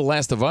 that's what The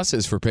Last of Us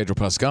is for Pedro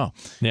Pascal.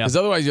 Yeah. Because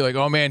otherwise you're like,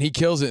 oh, man, he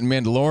kills it in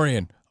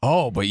Mandalorian.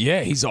 Oh, but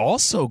yeah, he's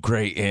also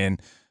great in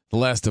The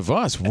Last of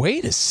Us.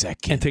 Wait a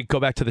second. And to go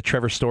back to the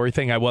Trevor Story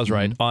thing, I was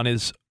right. On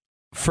his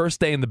first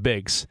day in the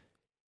bigs,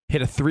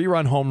 hit a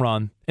 3-run home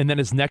run, and then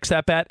his next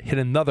at-bat hit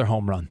another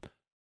home run.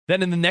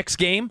 Then in the next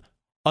game,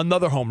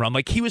 another home run.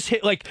 Like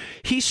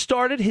he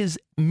started his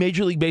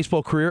Major League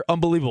Baseball career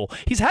unbelievable.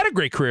 He's had a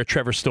great career,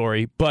 Trevor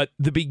Story, but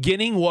the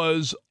beginning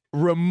was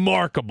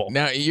remarkable.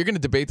 Now, you're going to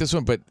debate this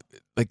one, but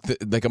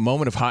like a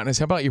moment of hotness,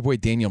 how about your boy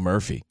Daniel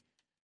Murphy?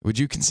 Would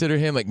you consider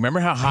him remember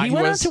how hot he was?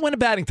 He went on to win a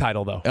batting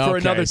title though for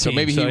another team. So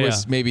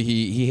maybe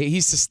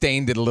he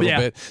sustained it a little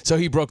bit. So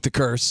he broke the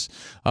curse.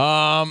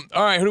 All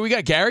right, who do we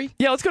got? Gary?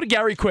 Yeah, let's go to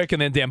Gary quick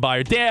and then Dan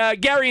Byer.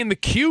 Gary in the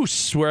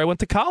Cuse, where I went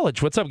to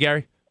college. What's up,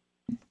 Gary?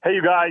 Hey,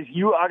 you guys.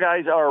 You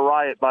guys are a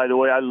riot, by the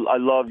way. I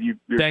love you.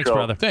 Your Thanks, show.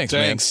 brother.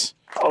 Thanks.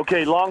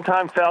 Okay,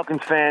 longtime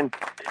Falcons fan.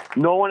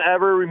 No one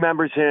ever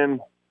remembers him.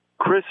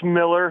 Chris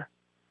Miller.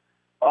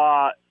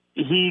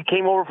 He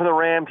came over from the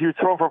Rams. He was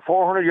throwing for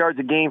 400 yards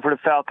a game for the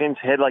Falcons.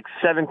 Had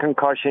 7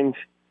 concussions.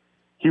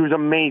 He was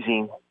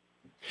amazing.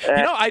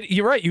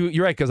 You're right.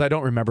 You're right because I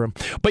don't remember him.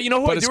 But you know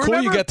who? But it's cool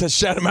you got to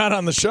shout him out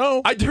on the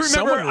show. I do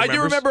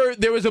remember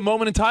there was a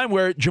moment in time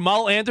where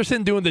Jamal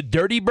Anderson doing the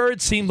Dirty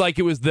Bird seemed like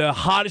it was the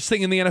hottest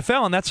thing in the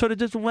NFL, and that sort of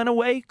just went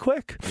away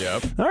quick.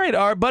 Yep. All right,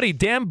 our buddy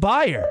Dan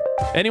Byer.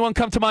 Anyone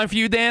come to mind for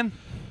you, Dan?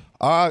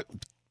 I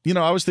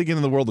was thinking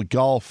in the world of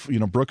golf.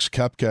 Brooks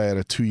Koepka had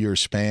a 2-year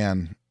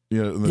span.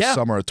 In the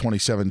summer of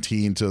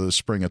 2017 to the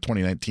spring of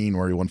 2019,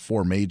 where he won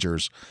 4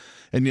 majors,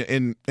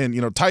 and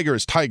Tiger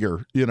is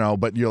Tiger,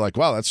 but you're like,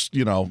 wow, that's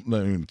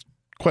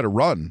quite a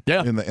run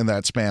in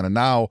that span, and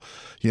now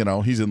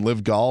he's in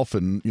Live Golf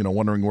and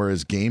wondering where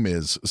his game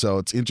is. So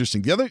it's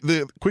interesting.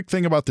 The quick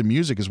thing about the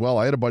music as well,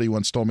 I had a buddy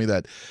once told me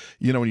that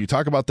when you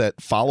talk about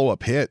that follow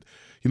up hit,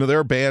 there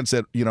are bands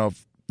that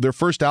their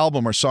first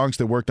album are songs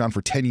they worked on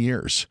for 10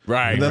 years,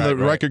 right? And then the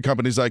record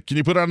company's like, can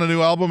you put out a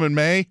new album in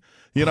May?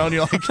 And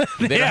you're like,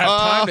 they don't have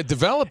time to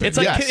develop it.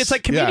 It's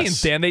like comedians,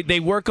 Dan.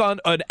 They work on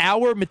an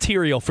hour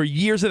material for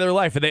years of their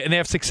life, and they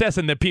have success,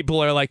 and the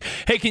people are like,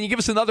 hey, can you give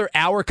us another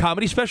hour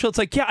comedy special? It's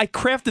like, yeah, I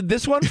crafted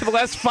this one for the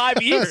last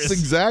 5 years. Yes,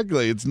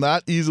 exactly. It's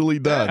not easily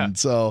done. Yeah.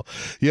 So,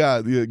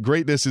 the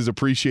greatness is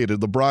appreciated.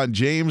 LeBron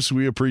James,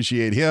 we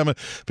appreciate him,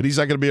 but he's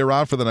not going to be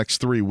around for the next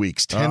 3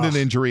 weeks. Tendon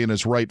injury in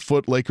his right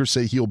foot. Lakers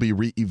say he'll be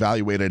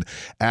reevaluated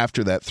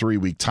after that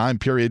 3-week time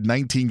period.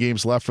 19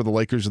 games left for the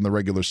Lakers in the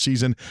regular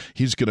season.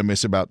 He's going to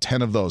miss about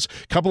 10 of those.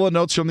 Couple of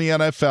notes from the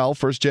NFL.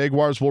 First,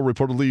 Jaguars will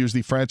reportedly use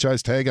the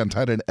franchise tag on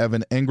tight end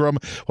Evan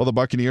Engram, while the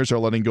Buccaneers are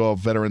letting go of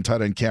veteran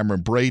tight end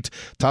Cameron Brate.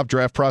 Top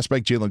draft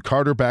prospect Jalen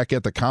Carter back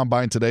at the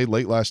Combine today.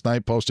 Late last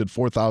night, posted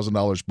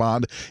 $4,000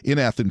 bond in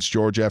Athens,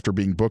 Georgia, after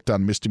being booked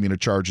on misdemeanor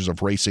charges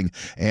of racing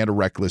and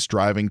reckless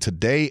driving.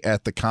 Today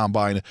at the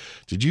Combine,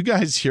 did you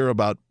guys hear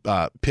about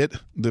Pitt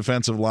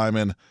defensive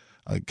lineman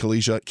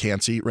Kalisha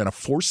Cansey ran a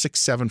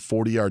 4.67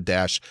 40-yard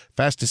dash,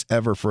 fastest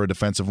ever for a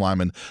defensive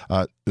lineman,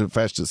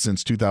 fastest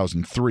since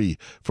 2003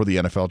 for the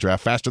NFL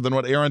draft, faster than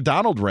what Aaron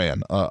Donald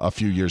ran a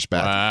few years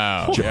back.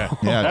 Wow,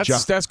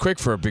 that's quick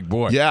for a big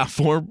boy. Yeah,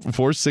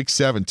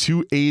 4.67,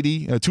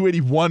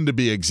 281 to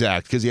be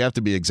exact, because you have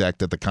to be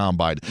exact at the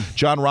Combine.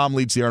 John Rahm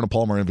leads the Arnold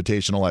Palmer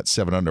Invitational at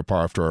 7 under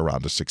par after a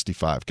round of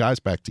 65. Guys,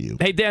 back to you.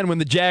 Hey Dan, when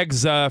the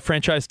Jags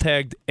franchise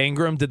tagged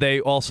Engram, did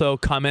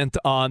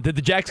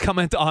the Jags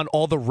comment on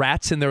all the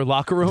rats in their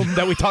locker room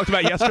that we talked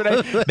about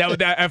yesterday?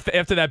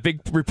 After that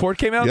big report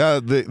came out? Yeah,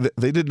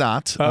 they did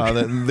not.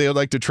 Okay. They would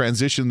like to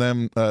transition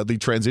them, the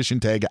transition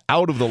tag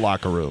out of the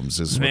locker rooms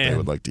is what they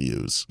would like to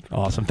use.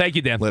 Awesome. Thank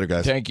you, Dan. Later,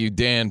 guys. Thank you,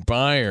 Dan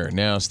Byer.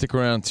 Now, stick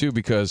around, too,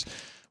 because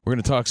we're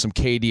going to talk some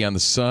KD on the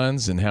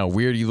Suns and how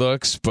weird he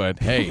looks, but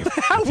hey.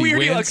 How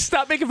weird he looks.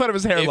 Stop making fun of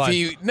his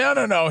hairline. No.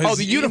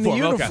 The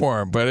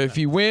uniform. Okay. But if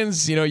he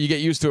wins, you get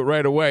used to it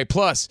right away.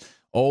 Plus,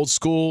 old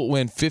school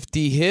win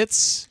 50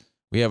 hits.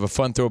 We have a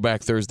fun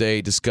Throwback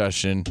Thursday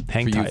discussion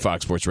Hang for you, tight.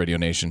 Fox Sports Radio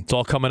Nation. It's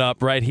all coming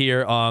up right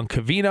here on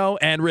Covino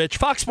and Rich,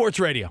 Fox Sports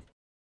Radio.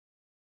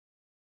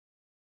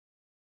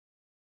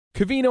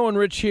 Covino and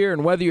Rich here,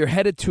 and whether you're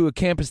headed to a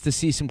campus to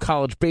see some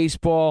college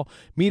baseball,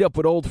 meet up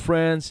with old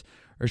friends,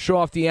 or show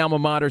off the alma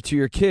mater to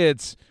your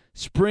kids,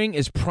 spring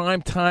is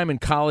prime time in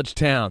college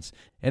towns.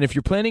 And if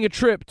you're planning a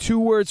trip, 2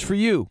 words for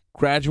you: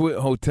 Graduate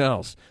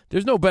Hotels.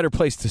 There's no better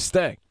place to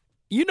stay.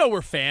 You know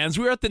we're fans.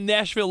 We were at the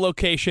Nashville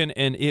location,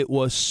 and it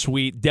was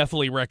sweet.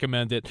 Definitely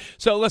recommend it.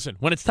 So listen,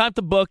 when it's time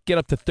to book, get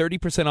up to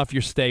 30% off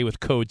your stay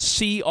with code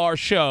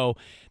CRSHOW.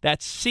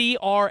 That's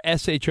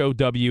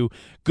CRSHOW.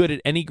 Good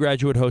at any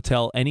Graduate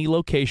Hotel, any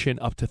location,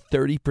 up to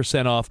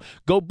 30% off.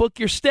 Go book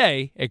your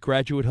stay at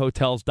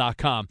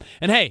graduatehotels.com.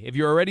 And hey, if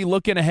you're already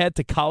looking ahead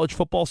to college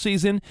football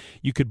season,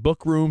 you could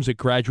book rooms at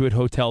Graduate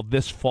Hotel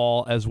this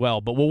fall as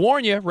well. But we'll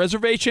warn you,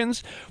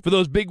 reservations for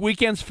those big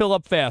weekends fill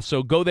up fast,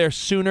 so go there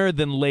sooner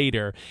than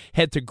later.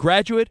 Head to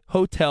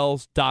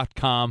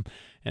graduatehotels.com.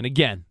 And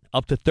again,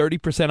 up to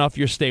 30% off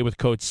your stay with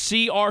code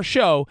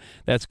CRSHOW.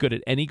 That's good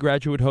at any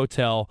Graduate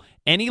Hotel,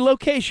 any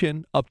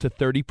location, up to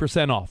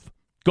 30% off.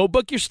 Go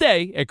book your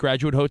stay at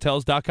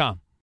graduatehotels.com.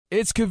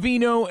 It's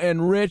Covino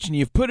and Rich, and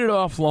you've put it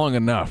off long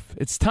enough.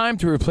 It's time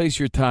to replace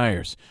your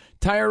tires.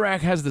 Tire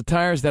Rack has the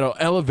tires that'll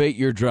elevate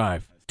your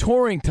drive.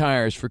 Touring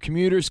tires for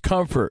commuters'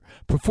 comfort,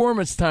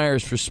 performance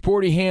tires for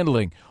sporty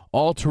handling,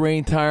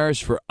 all-terrain tires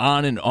for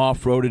on- and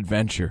off-road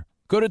adventure.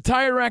 Go to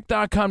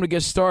TireRack.com to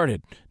get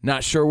started.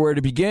 Not sure where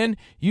to begin?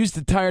 Use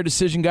the Tire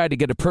Decision Guide to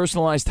get a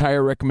personalized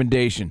tire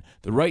recommendation.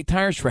 The right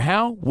tires for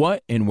how,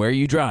 what, and where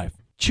you drive.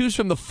 Choose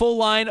from the full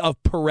line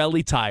of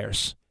Pirelli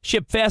tires.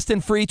 Ship fast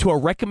and free to a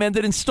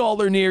recommended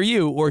installer near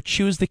you, or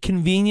choose the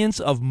convenience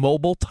of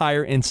mobile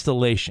tire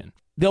installation.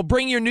 They'll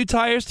bring your new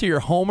tires to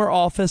your home or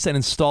office and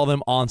install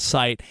them on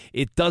site.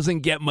 It doesn't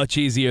get much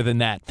easier than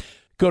that.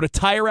 Go to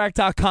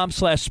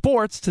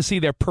TireRack.com/sports to see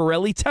their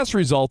Pirelli test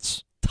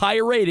results,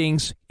 tire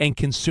ratings, and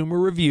consumer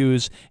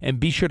reviews, and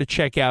be sure to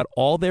check out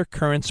all their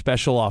current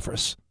special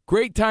offers.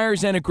 Great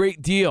tires and a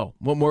great deal.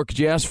 What more could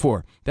you ask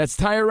for? That's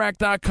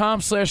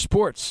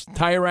TireRack.com/sports.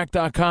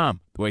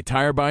 TireRack.com, the way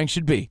tire buying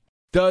should be.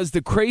 Does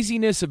the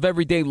craziness of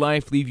everyday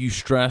life leave you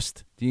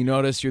stressed? Do you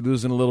notice you're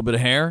losing a little bit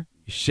of hair?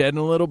 You're shedding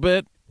a little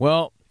bit?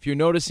 Well, if you're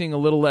noticing a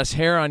little less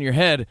hair on your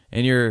head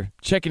and you're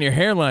checking your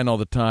hairline all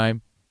the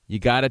time, you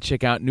got to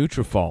check out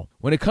Nutrafol.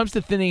 When it comes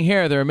to thinning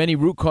hair, there are many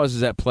root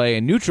causes at play,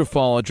 and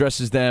Nutrafol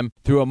addresses them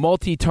through a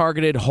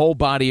multi-targeted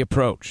whole-body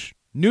approach.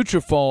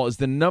 Nutrafol is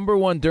the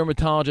 #1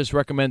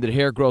 dermatologist-recommended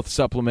hair growth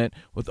supplement,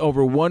 with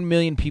over 1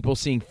 million people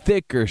seeing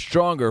thicker,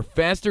 stronger,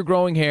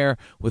 faster-growing hair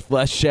with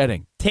less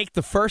shedding. Take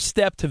the first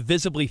step to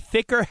visibly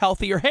thicker,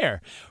 healthier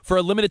hair. For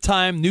a limited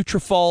time,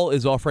 Nutrafol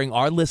is offering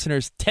our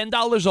listeners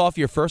 $10 off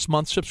your first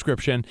month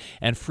subscription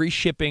and free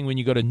shipping when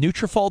you go to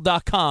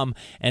Nutrafol.com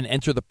and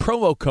enter the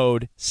promo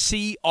code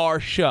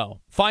CRSHOW.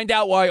 Find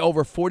out why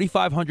over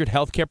 4,500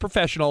 healthcare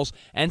professionals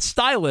and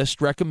stylists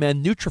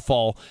recommend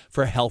Nutrafol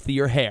for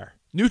healthier hair.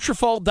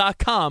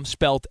 Nutrafol.com,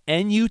 spelled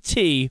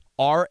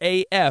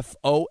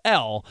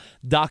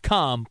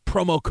Nutrafol.com,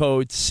 promo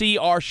code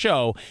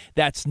CRSHOW.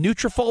 That's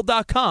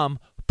Nutrafol.com,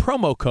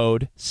 promo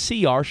code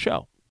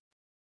CRSHOW.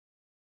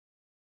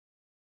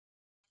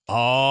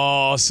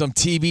 Oh, some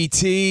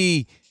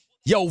TBT.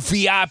 Yo,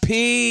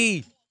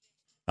 VIP.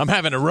 I'm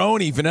having a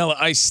Roni Vanilla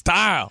Ice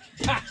style.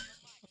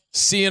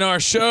 CNR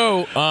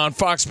show on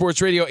Fox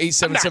Sports Radio,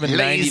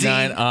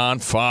 877-99 on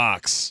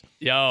Fox.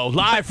 Yo,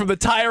 live from the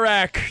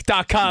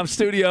TireRack.com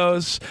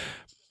studios.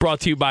 Brought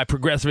to you by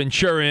Progressive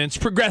Insurance.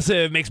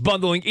 Progressive makes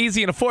bundling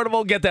easy and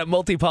affordable. Get that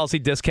multi-policy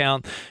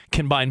discount.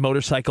 Combine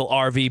motorcycle,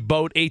 RV,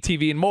 boat,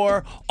 ATV, and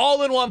more.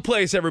 All in one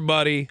place,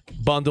 everybody.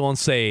 Bundle and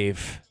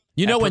save.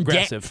 You know when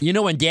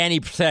Danny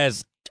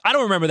says, I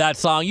don't remember that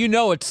song. You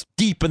know it's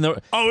deep in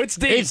the. Oh, it's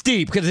deep. It's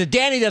deep because if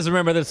Danny doesn't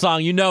remember the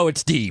song, you know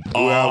it's deep.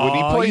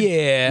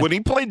 When he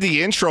played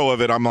the intro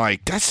of it, I'm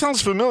like, that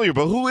sounds familiar,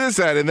 but who is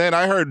that? And then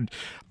I heard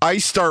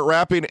Ice start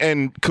rapping,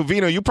 and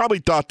Covino, you probably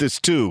thought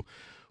this too.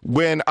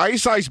 When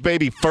Ice Ice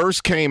Baby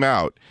first came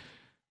out,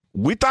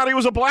 we thought he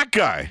was a black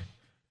guy.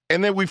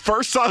 And then we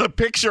first saw the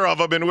picture of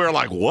him, and we were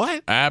like,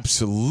 what?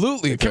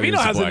 Absolutely.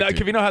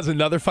 Covino has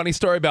another funny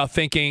story about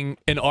thinking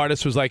an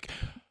artist was like,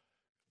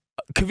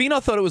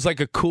 Covino thought it was like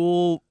a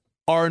cool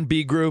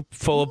R&B group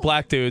full of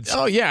black dudes.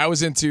 Oh, yeah. I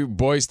was into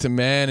Boyz II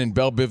Men and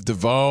Belle Biv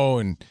DeVoe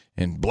and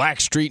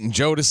Blackstreet and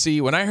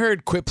Jodeci. When I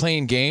heard Quit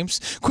Playing Games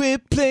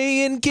with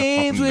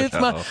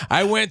my...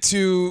 I went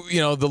to,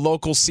 the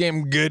local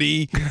Sam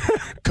Goody,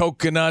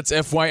 Coconuts,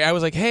 FY. I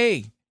was like,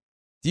 hey,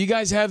 do you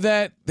guys have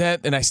that?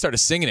 And I started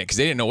singing it because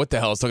they didn't know what the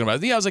hell I was talking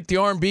about. Yeah, I was like, the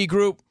R&B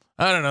group.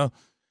 I don't know.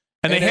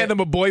 And they hand them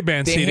a boy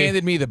band they CD. They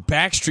handed me the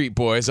Backstreet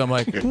Boys. I'm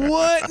like,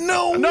 what?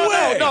 No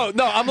way. No.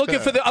 I'm looking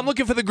for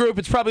the group.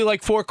 It's probably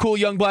like 4 cool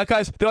young black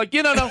guys. They're like,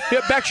 yeah,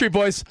 Backstreet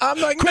Boys. I'm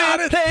like,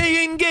 quit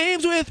playing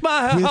games with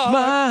my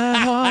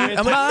heart.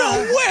 I'm like,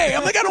 no way.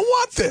 I'm like, I don't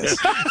want this.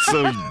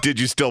 So did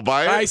you still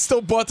buy it? I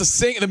still bought the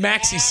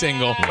maxi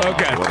single.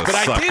 Okay. But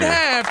I did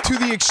have To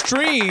the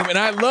Extreme, and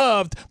I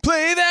loved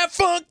Play That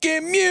Funky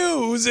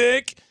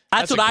Music.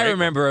 That's what I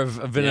remember of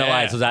Vanilla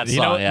Ice was that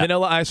song.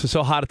 Vanilla Ice was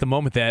so hot at the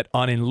moment that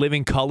on In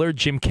Living Color,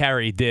 Jim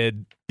Carrey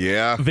did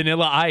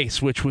Vanilla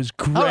Ice, which was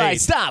great. All right,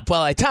 stop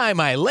while I tie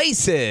my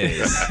laces.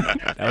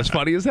 That was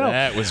funny as hell.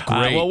 That was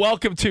great. Well,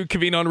 welcome to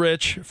Covino and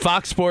Rich,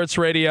 Fox Sports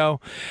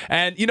Radio.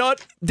 And you know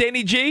what,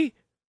 Danny G?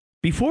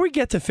 Before we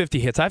get to 50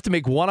 hits, I have to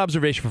make one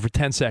observation for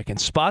 10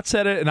 seconds. Spot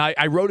said it, and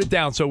I wrote it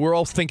down, so we're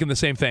all thinking the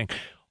same thing.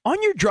 On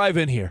your drive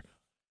in here,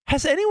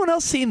 has anyone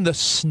else seen the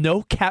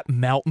snow-capped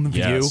mountain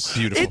view? Yes,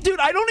 beautiful. Dude,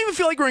 I don't even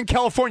feel like we're in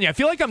California. I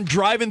feel like I'm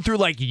driving through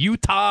like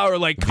Utah or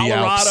like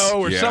Colorado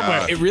or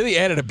somewhere. It really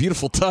added a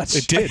beautiful touch.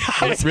 It did.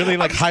 It really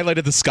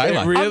highlighted the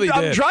skyline. It really did.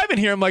 I'm driving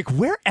here. I'm like,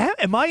 where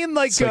am I in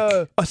like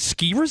a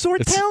ski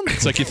resort town?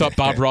 It's like you thought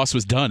Bob Ross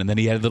was done, and then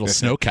he had little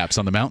snow caps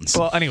on the mountains.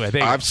 Well, anyway,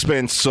 I've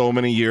spent so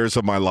many years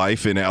of my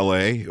life in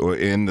L.A. or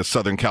in the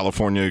Southern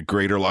California,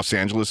 greater Los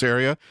Angeles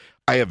area.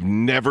 I have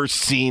never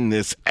seen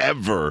this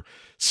ever.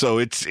 So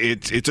it's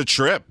a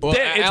trip. Well,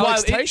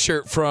 Alex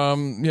Teichert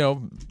from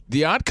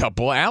The Odd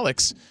Couple,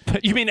 Alex.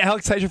 You mean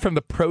Alex Teichert from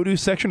the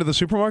produce section of the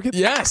supermarket?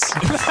 Yes.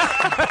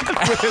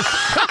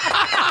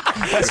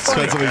 That's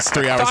spends at least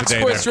 3 hours Fox a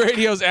day Sports there.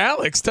 Radio's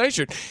Alex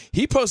Teichert.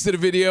 He posted a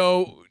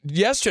video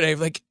yesterday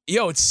of like,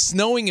 it's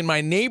snowing in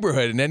my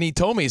neighborhood, and then he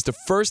told me it's the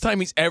first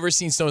time he's ever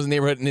seen snow in his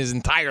neighborhood in his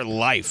entire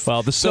life.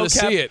 Well, the so to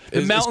see it,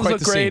 the mountains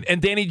look great.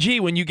 And Danny G,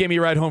 when you gave me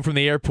a ride home from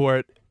the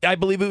airport, I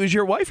believe it was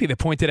your wifey that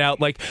pointed out,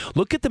 like,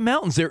 look at the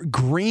mountains. They're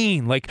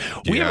green. Like,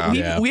 we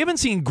haven't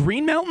seen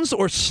green mountains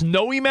or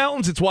snowy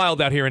mountains. It's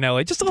wild out here in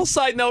LA. Just a little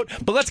side note,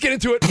 but let's get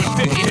into it.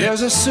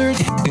 There's a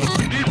certain...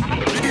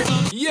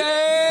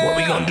 Yeah! What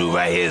we gonna do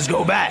right here is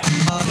go back.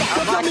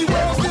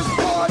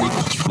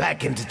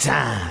 Back into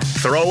time.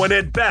 Throwing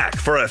it back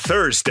for a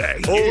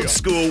Thursday. Old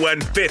school when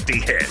 50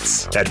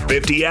 hits. At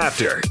 50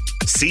 after,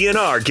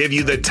 CNR give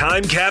you the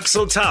time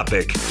capsule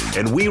topic,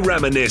 and we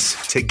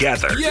reminisce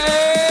together.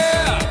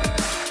 Yeah!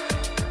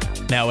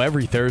 Now,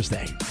 every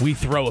Thursday, we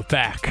throw it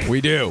back.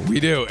 We do.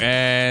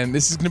 And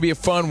this is going to be a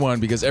fun one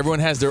because everyone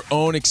has their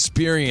own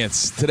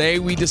experience. Today,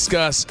 we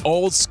discuss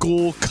old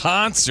school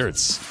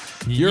concerts.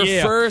 Your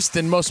first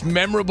and most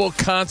memorable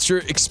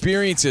concert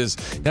experiences.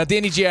 Now,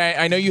 Danny G,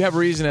 I know you have a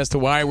reason as to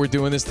why we're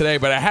doing this today,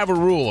 but I have a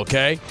rule,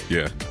 okay?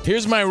 Yeah.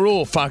 Here's my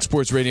rule, Fox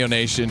Sports Radio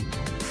Nation.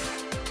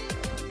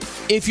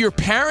 If your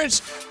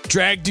parents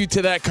dragged you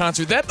to that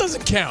concert, that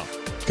doesn't count.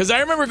 Because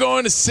I remember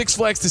going to Six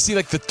Flags to see,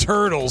 like, the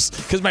Turtles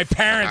because my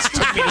parents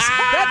took me to see.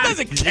 That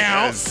doesn't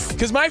count.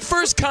 Because my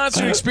first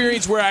concert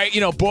experience where I,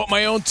 bought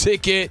my own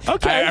ticket,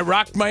 I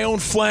rocked my own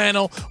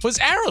flannel, was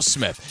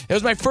Aerosmith. It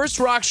was my first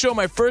rock show,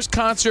 my first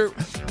concert,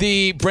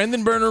 the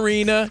Brendan Byrne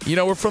Arena.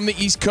 We're from the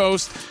East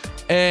Coast.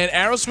 And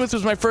Aerosmith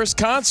was my first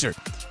concert.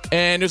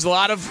 And there's a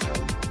lot of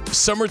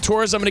summer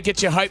tours I'm going to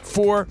get you hyped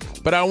for,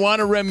 but I want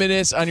to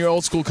reminisce on your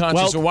old school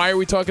concerts. So why are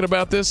we talking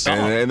about this?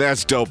 And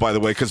that's dope, by the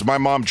way, because my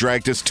mom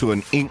dragged us to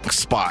an Ink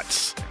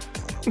Spots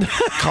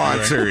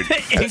concert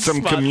at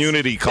some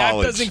community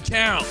college. That doesn't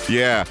count.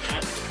 Yeah.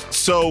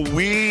 So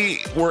we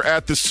were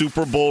at the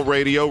Super Bowl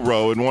Radio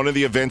Row, and one of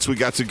the events we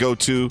got to go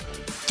to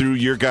through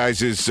your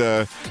guys'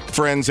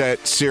 friends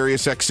at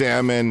Sirius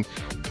XM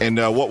and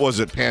what was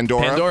it,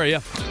 Pandora? Pandora,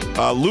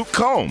 yeah. Luke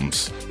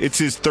Combs. It's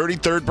his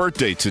 33rd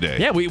birthday today.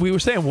 Yeah, we were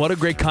saying what a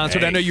great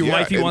concert. I know your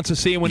wifey wants to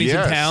see him when he's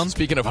in town.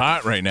 Speaking of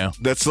hot right now.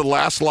 That's the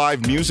last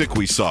live music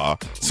we saw.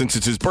 Since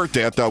it's his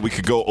birthday, I thought we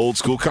could go old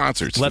school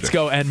concerts Let's today.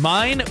 go. And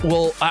mine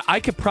will, I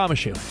could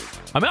promise you.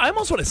 I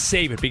almost want to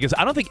save it because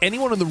I don't think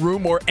anyone in the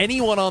room or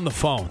anyone on the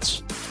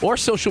phones or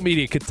social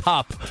media could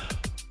top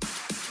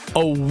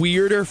a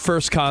weirder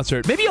first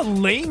concert, maybe a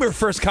lamer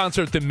first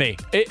concert than me.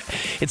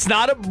 It's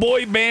not a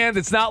boy band.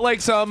 It's not like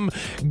some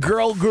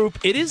girl group.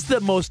 It is the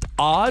most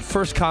odd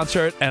first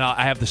concert, and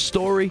I have the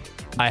story.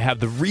 I have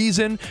the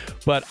reason,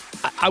 but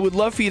I would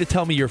love for you to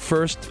tell me your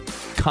first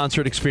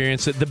concert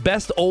experience, the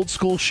best old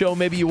school show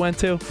maybe you went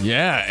to.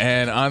 Yeah,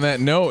 and on that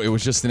note, it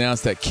was just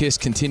announced that KISS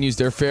continues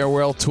their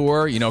farewell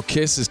tour.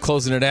 KISS is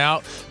closing it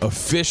out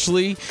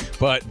officially,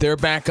 but they're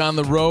back on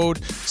the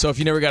road. So if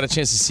you never got a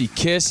chance to see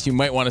KISS, you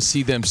might want to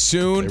see them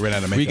soon. They ran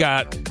out of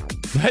makeup.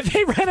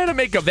 They ran out of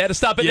makeup. They had to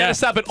stop at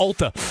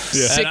Ulta.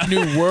 Yeah. Sick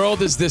New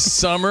World is this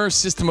summer.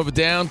 System of a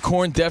Down,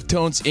 Korn,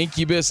 Deftones,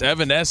 Incubus,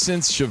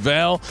 Evanescence,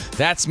 Chevelle.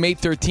 That's May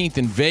 13th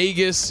in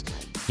Vegas.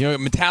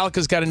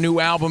 Metallica's got a new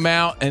album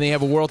out, and they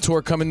have a world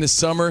tour coming this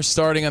summer,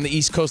 starting on the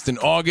East Coast in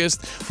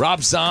August.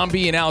 Rob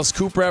Zombie and Alice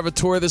Cooper have a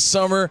tour this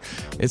summer.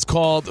 It's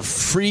called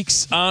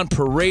Freaks on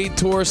Parade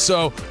Tour.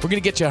 So we're going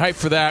to get you hyped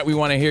for that. We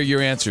want to hear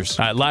your answers.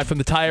 All right, live from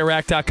the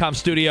TireRack.com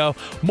studio.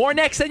 More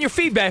next and your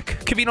feedback.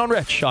 Covino and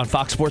Rich on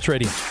Fox Sports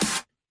Radio.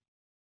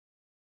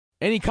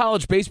 Any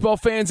college baseball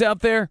fans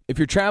out there? If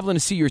you're traveling to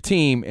see your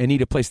team and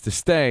need a place to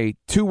stay,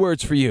 2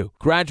 words for you: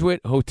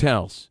 Graduate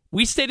Hotels.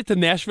 We stayed at the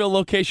Nashville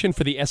location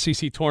for the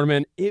SEC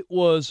tournament. It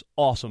was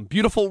awesome.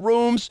 Beautiful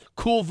rooms,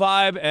 cool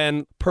vibe,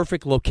 and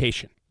perfect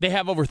location. They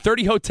have over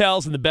 30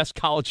 hotels in the best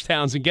college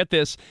towns, and get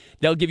this,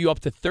 they'll give you up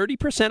to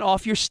 30%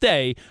 off your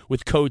stay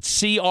with code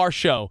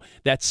CRSHOW.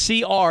 That's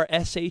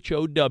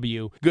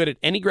CRSHOW. Good at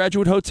any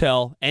Graduate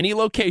Hotel, any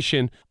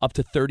location, up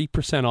to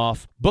 30%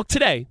 off. Book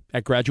today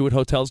at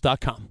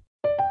graduatehotels.com.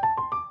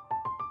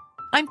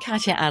 I'm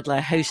Katya Adler,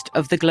 host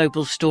of The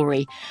Global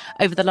Story.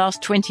 Over the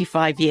last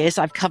 25 years,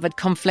 I've covered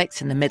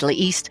conflicts in the Middle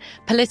East,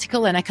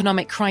 political and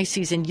economic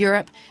crises in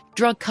Europe,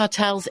 drug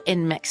cartels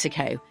in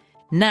Mexico.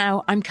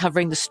 Now I'm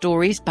covering the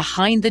stories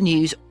behind the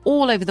news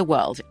all over the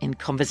world in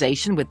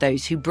conversation with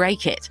those who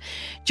break it.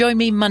 Join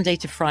me Monday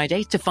to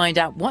Friday to find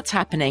out what's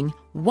happening,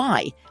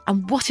 why,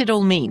 and what it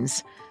all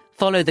means.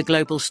 Follow The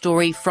Global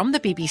Story from the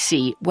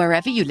BBC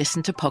wherever you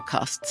listen to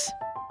podcasts.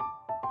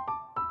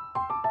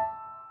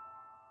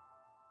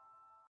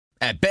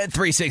 At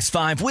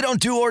Bet365, we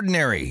don't do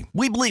ordinary.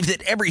 We believe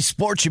that every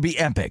sport should be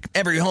epic.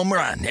 Every home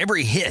run,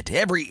 every hit,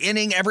 every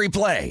inning, every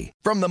play.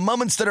 From the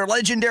moments that are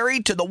legendary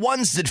to the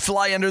ones that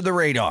fly under the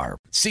radar.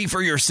 See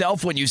for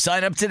yourself when you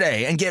sign up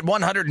today and get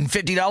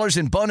 $150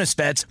 in bonus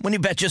bets when you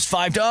bet just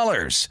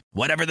 $5.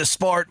 Whatever the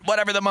sport,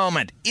 whatever the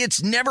moment,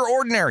 it's never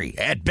ordinary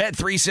at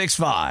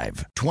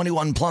Bet365.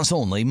 21 plus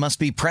only. Must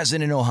be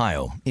present in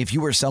Ohio. If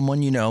you or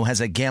someone you know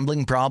has a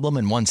gambling problem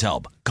and wants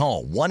help,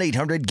 call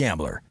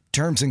 1-800-GAMBLER.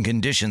 Terms and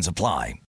conditions apply.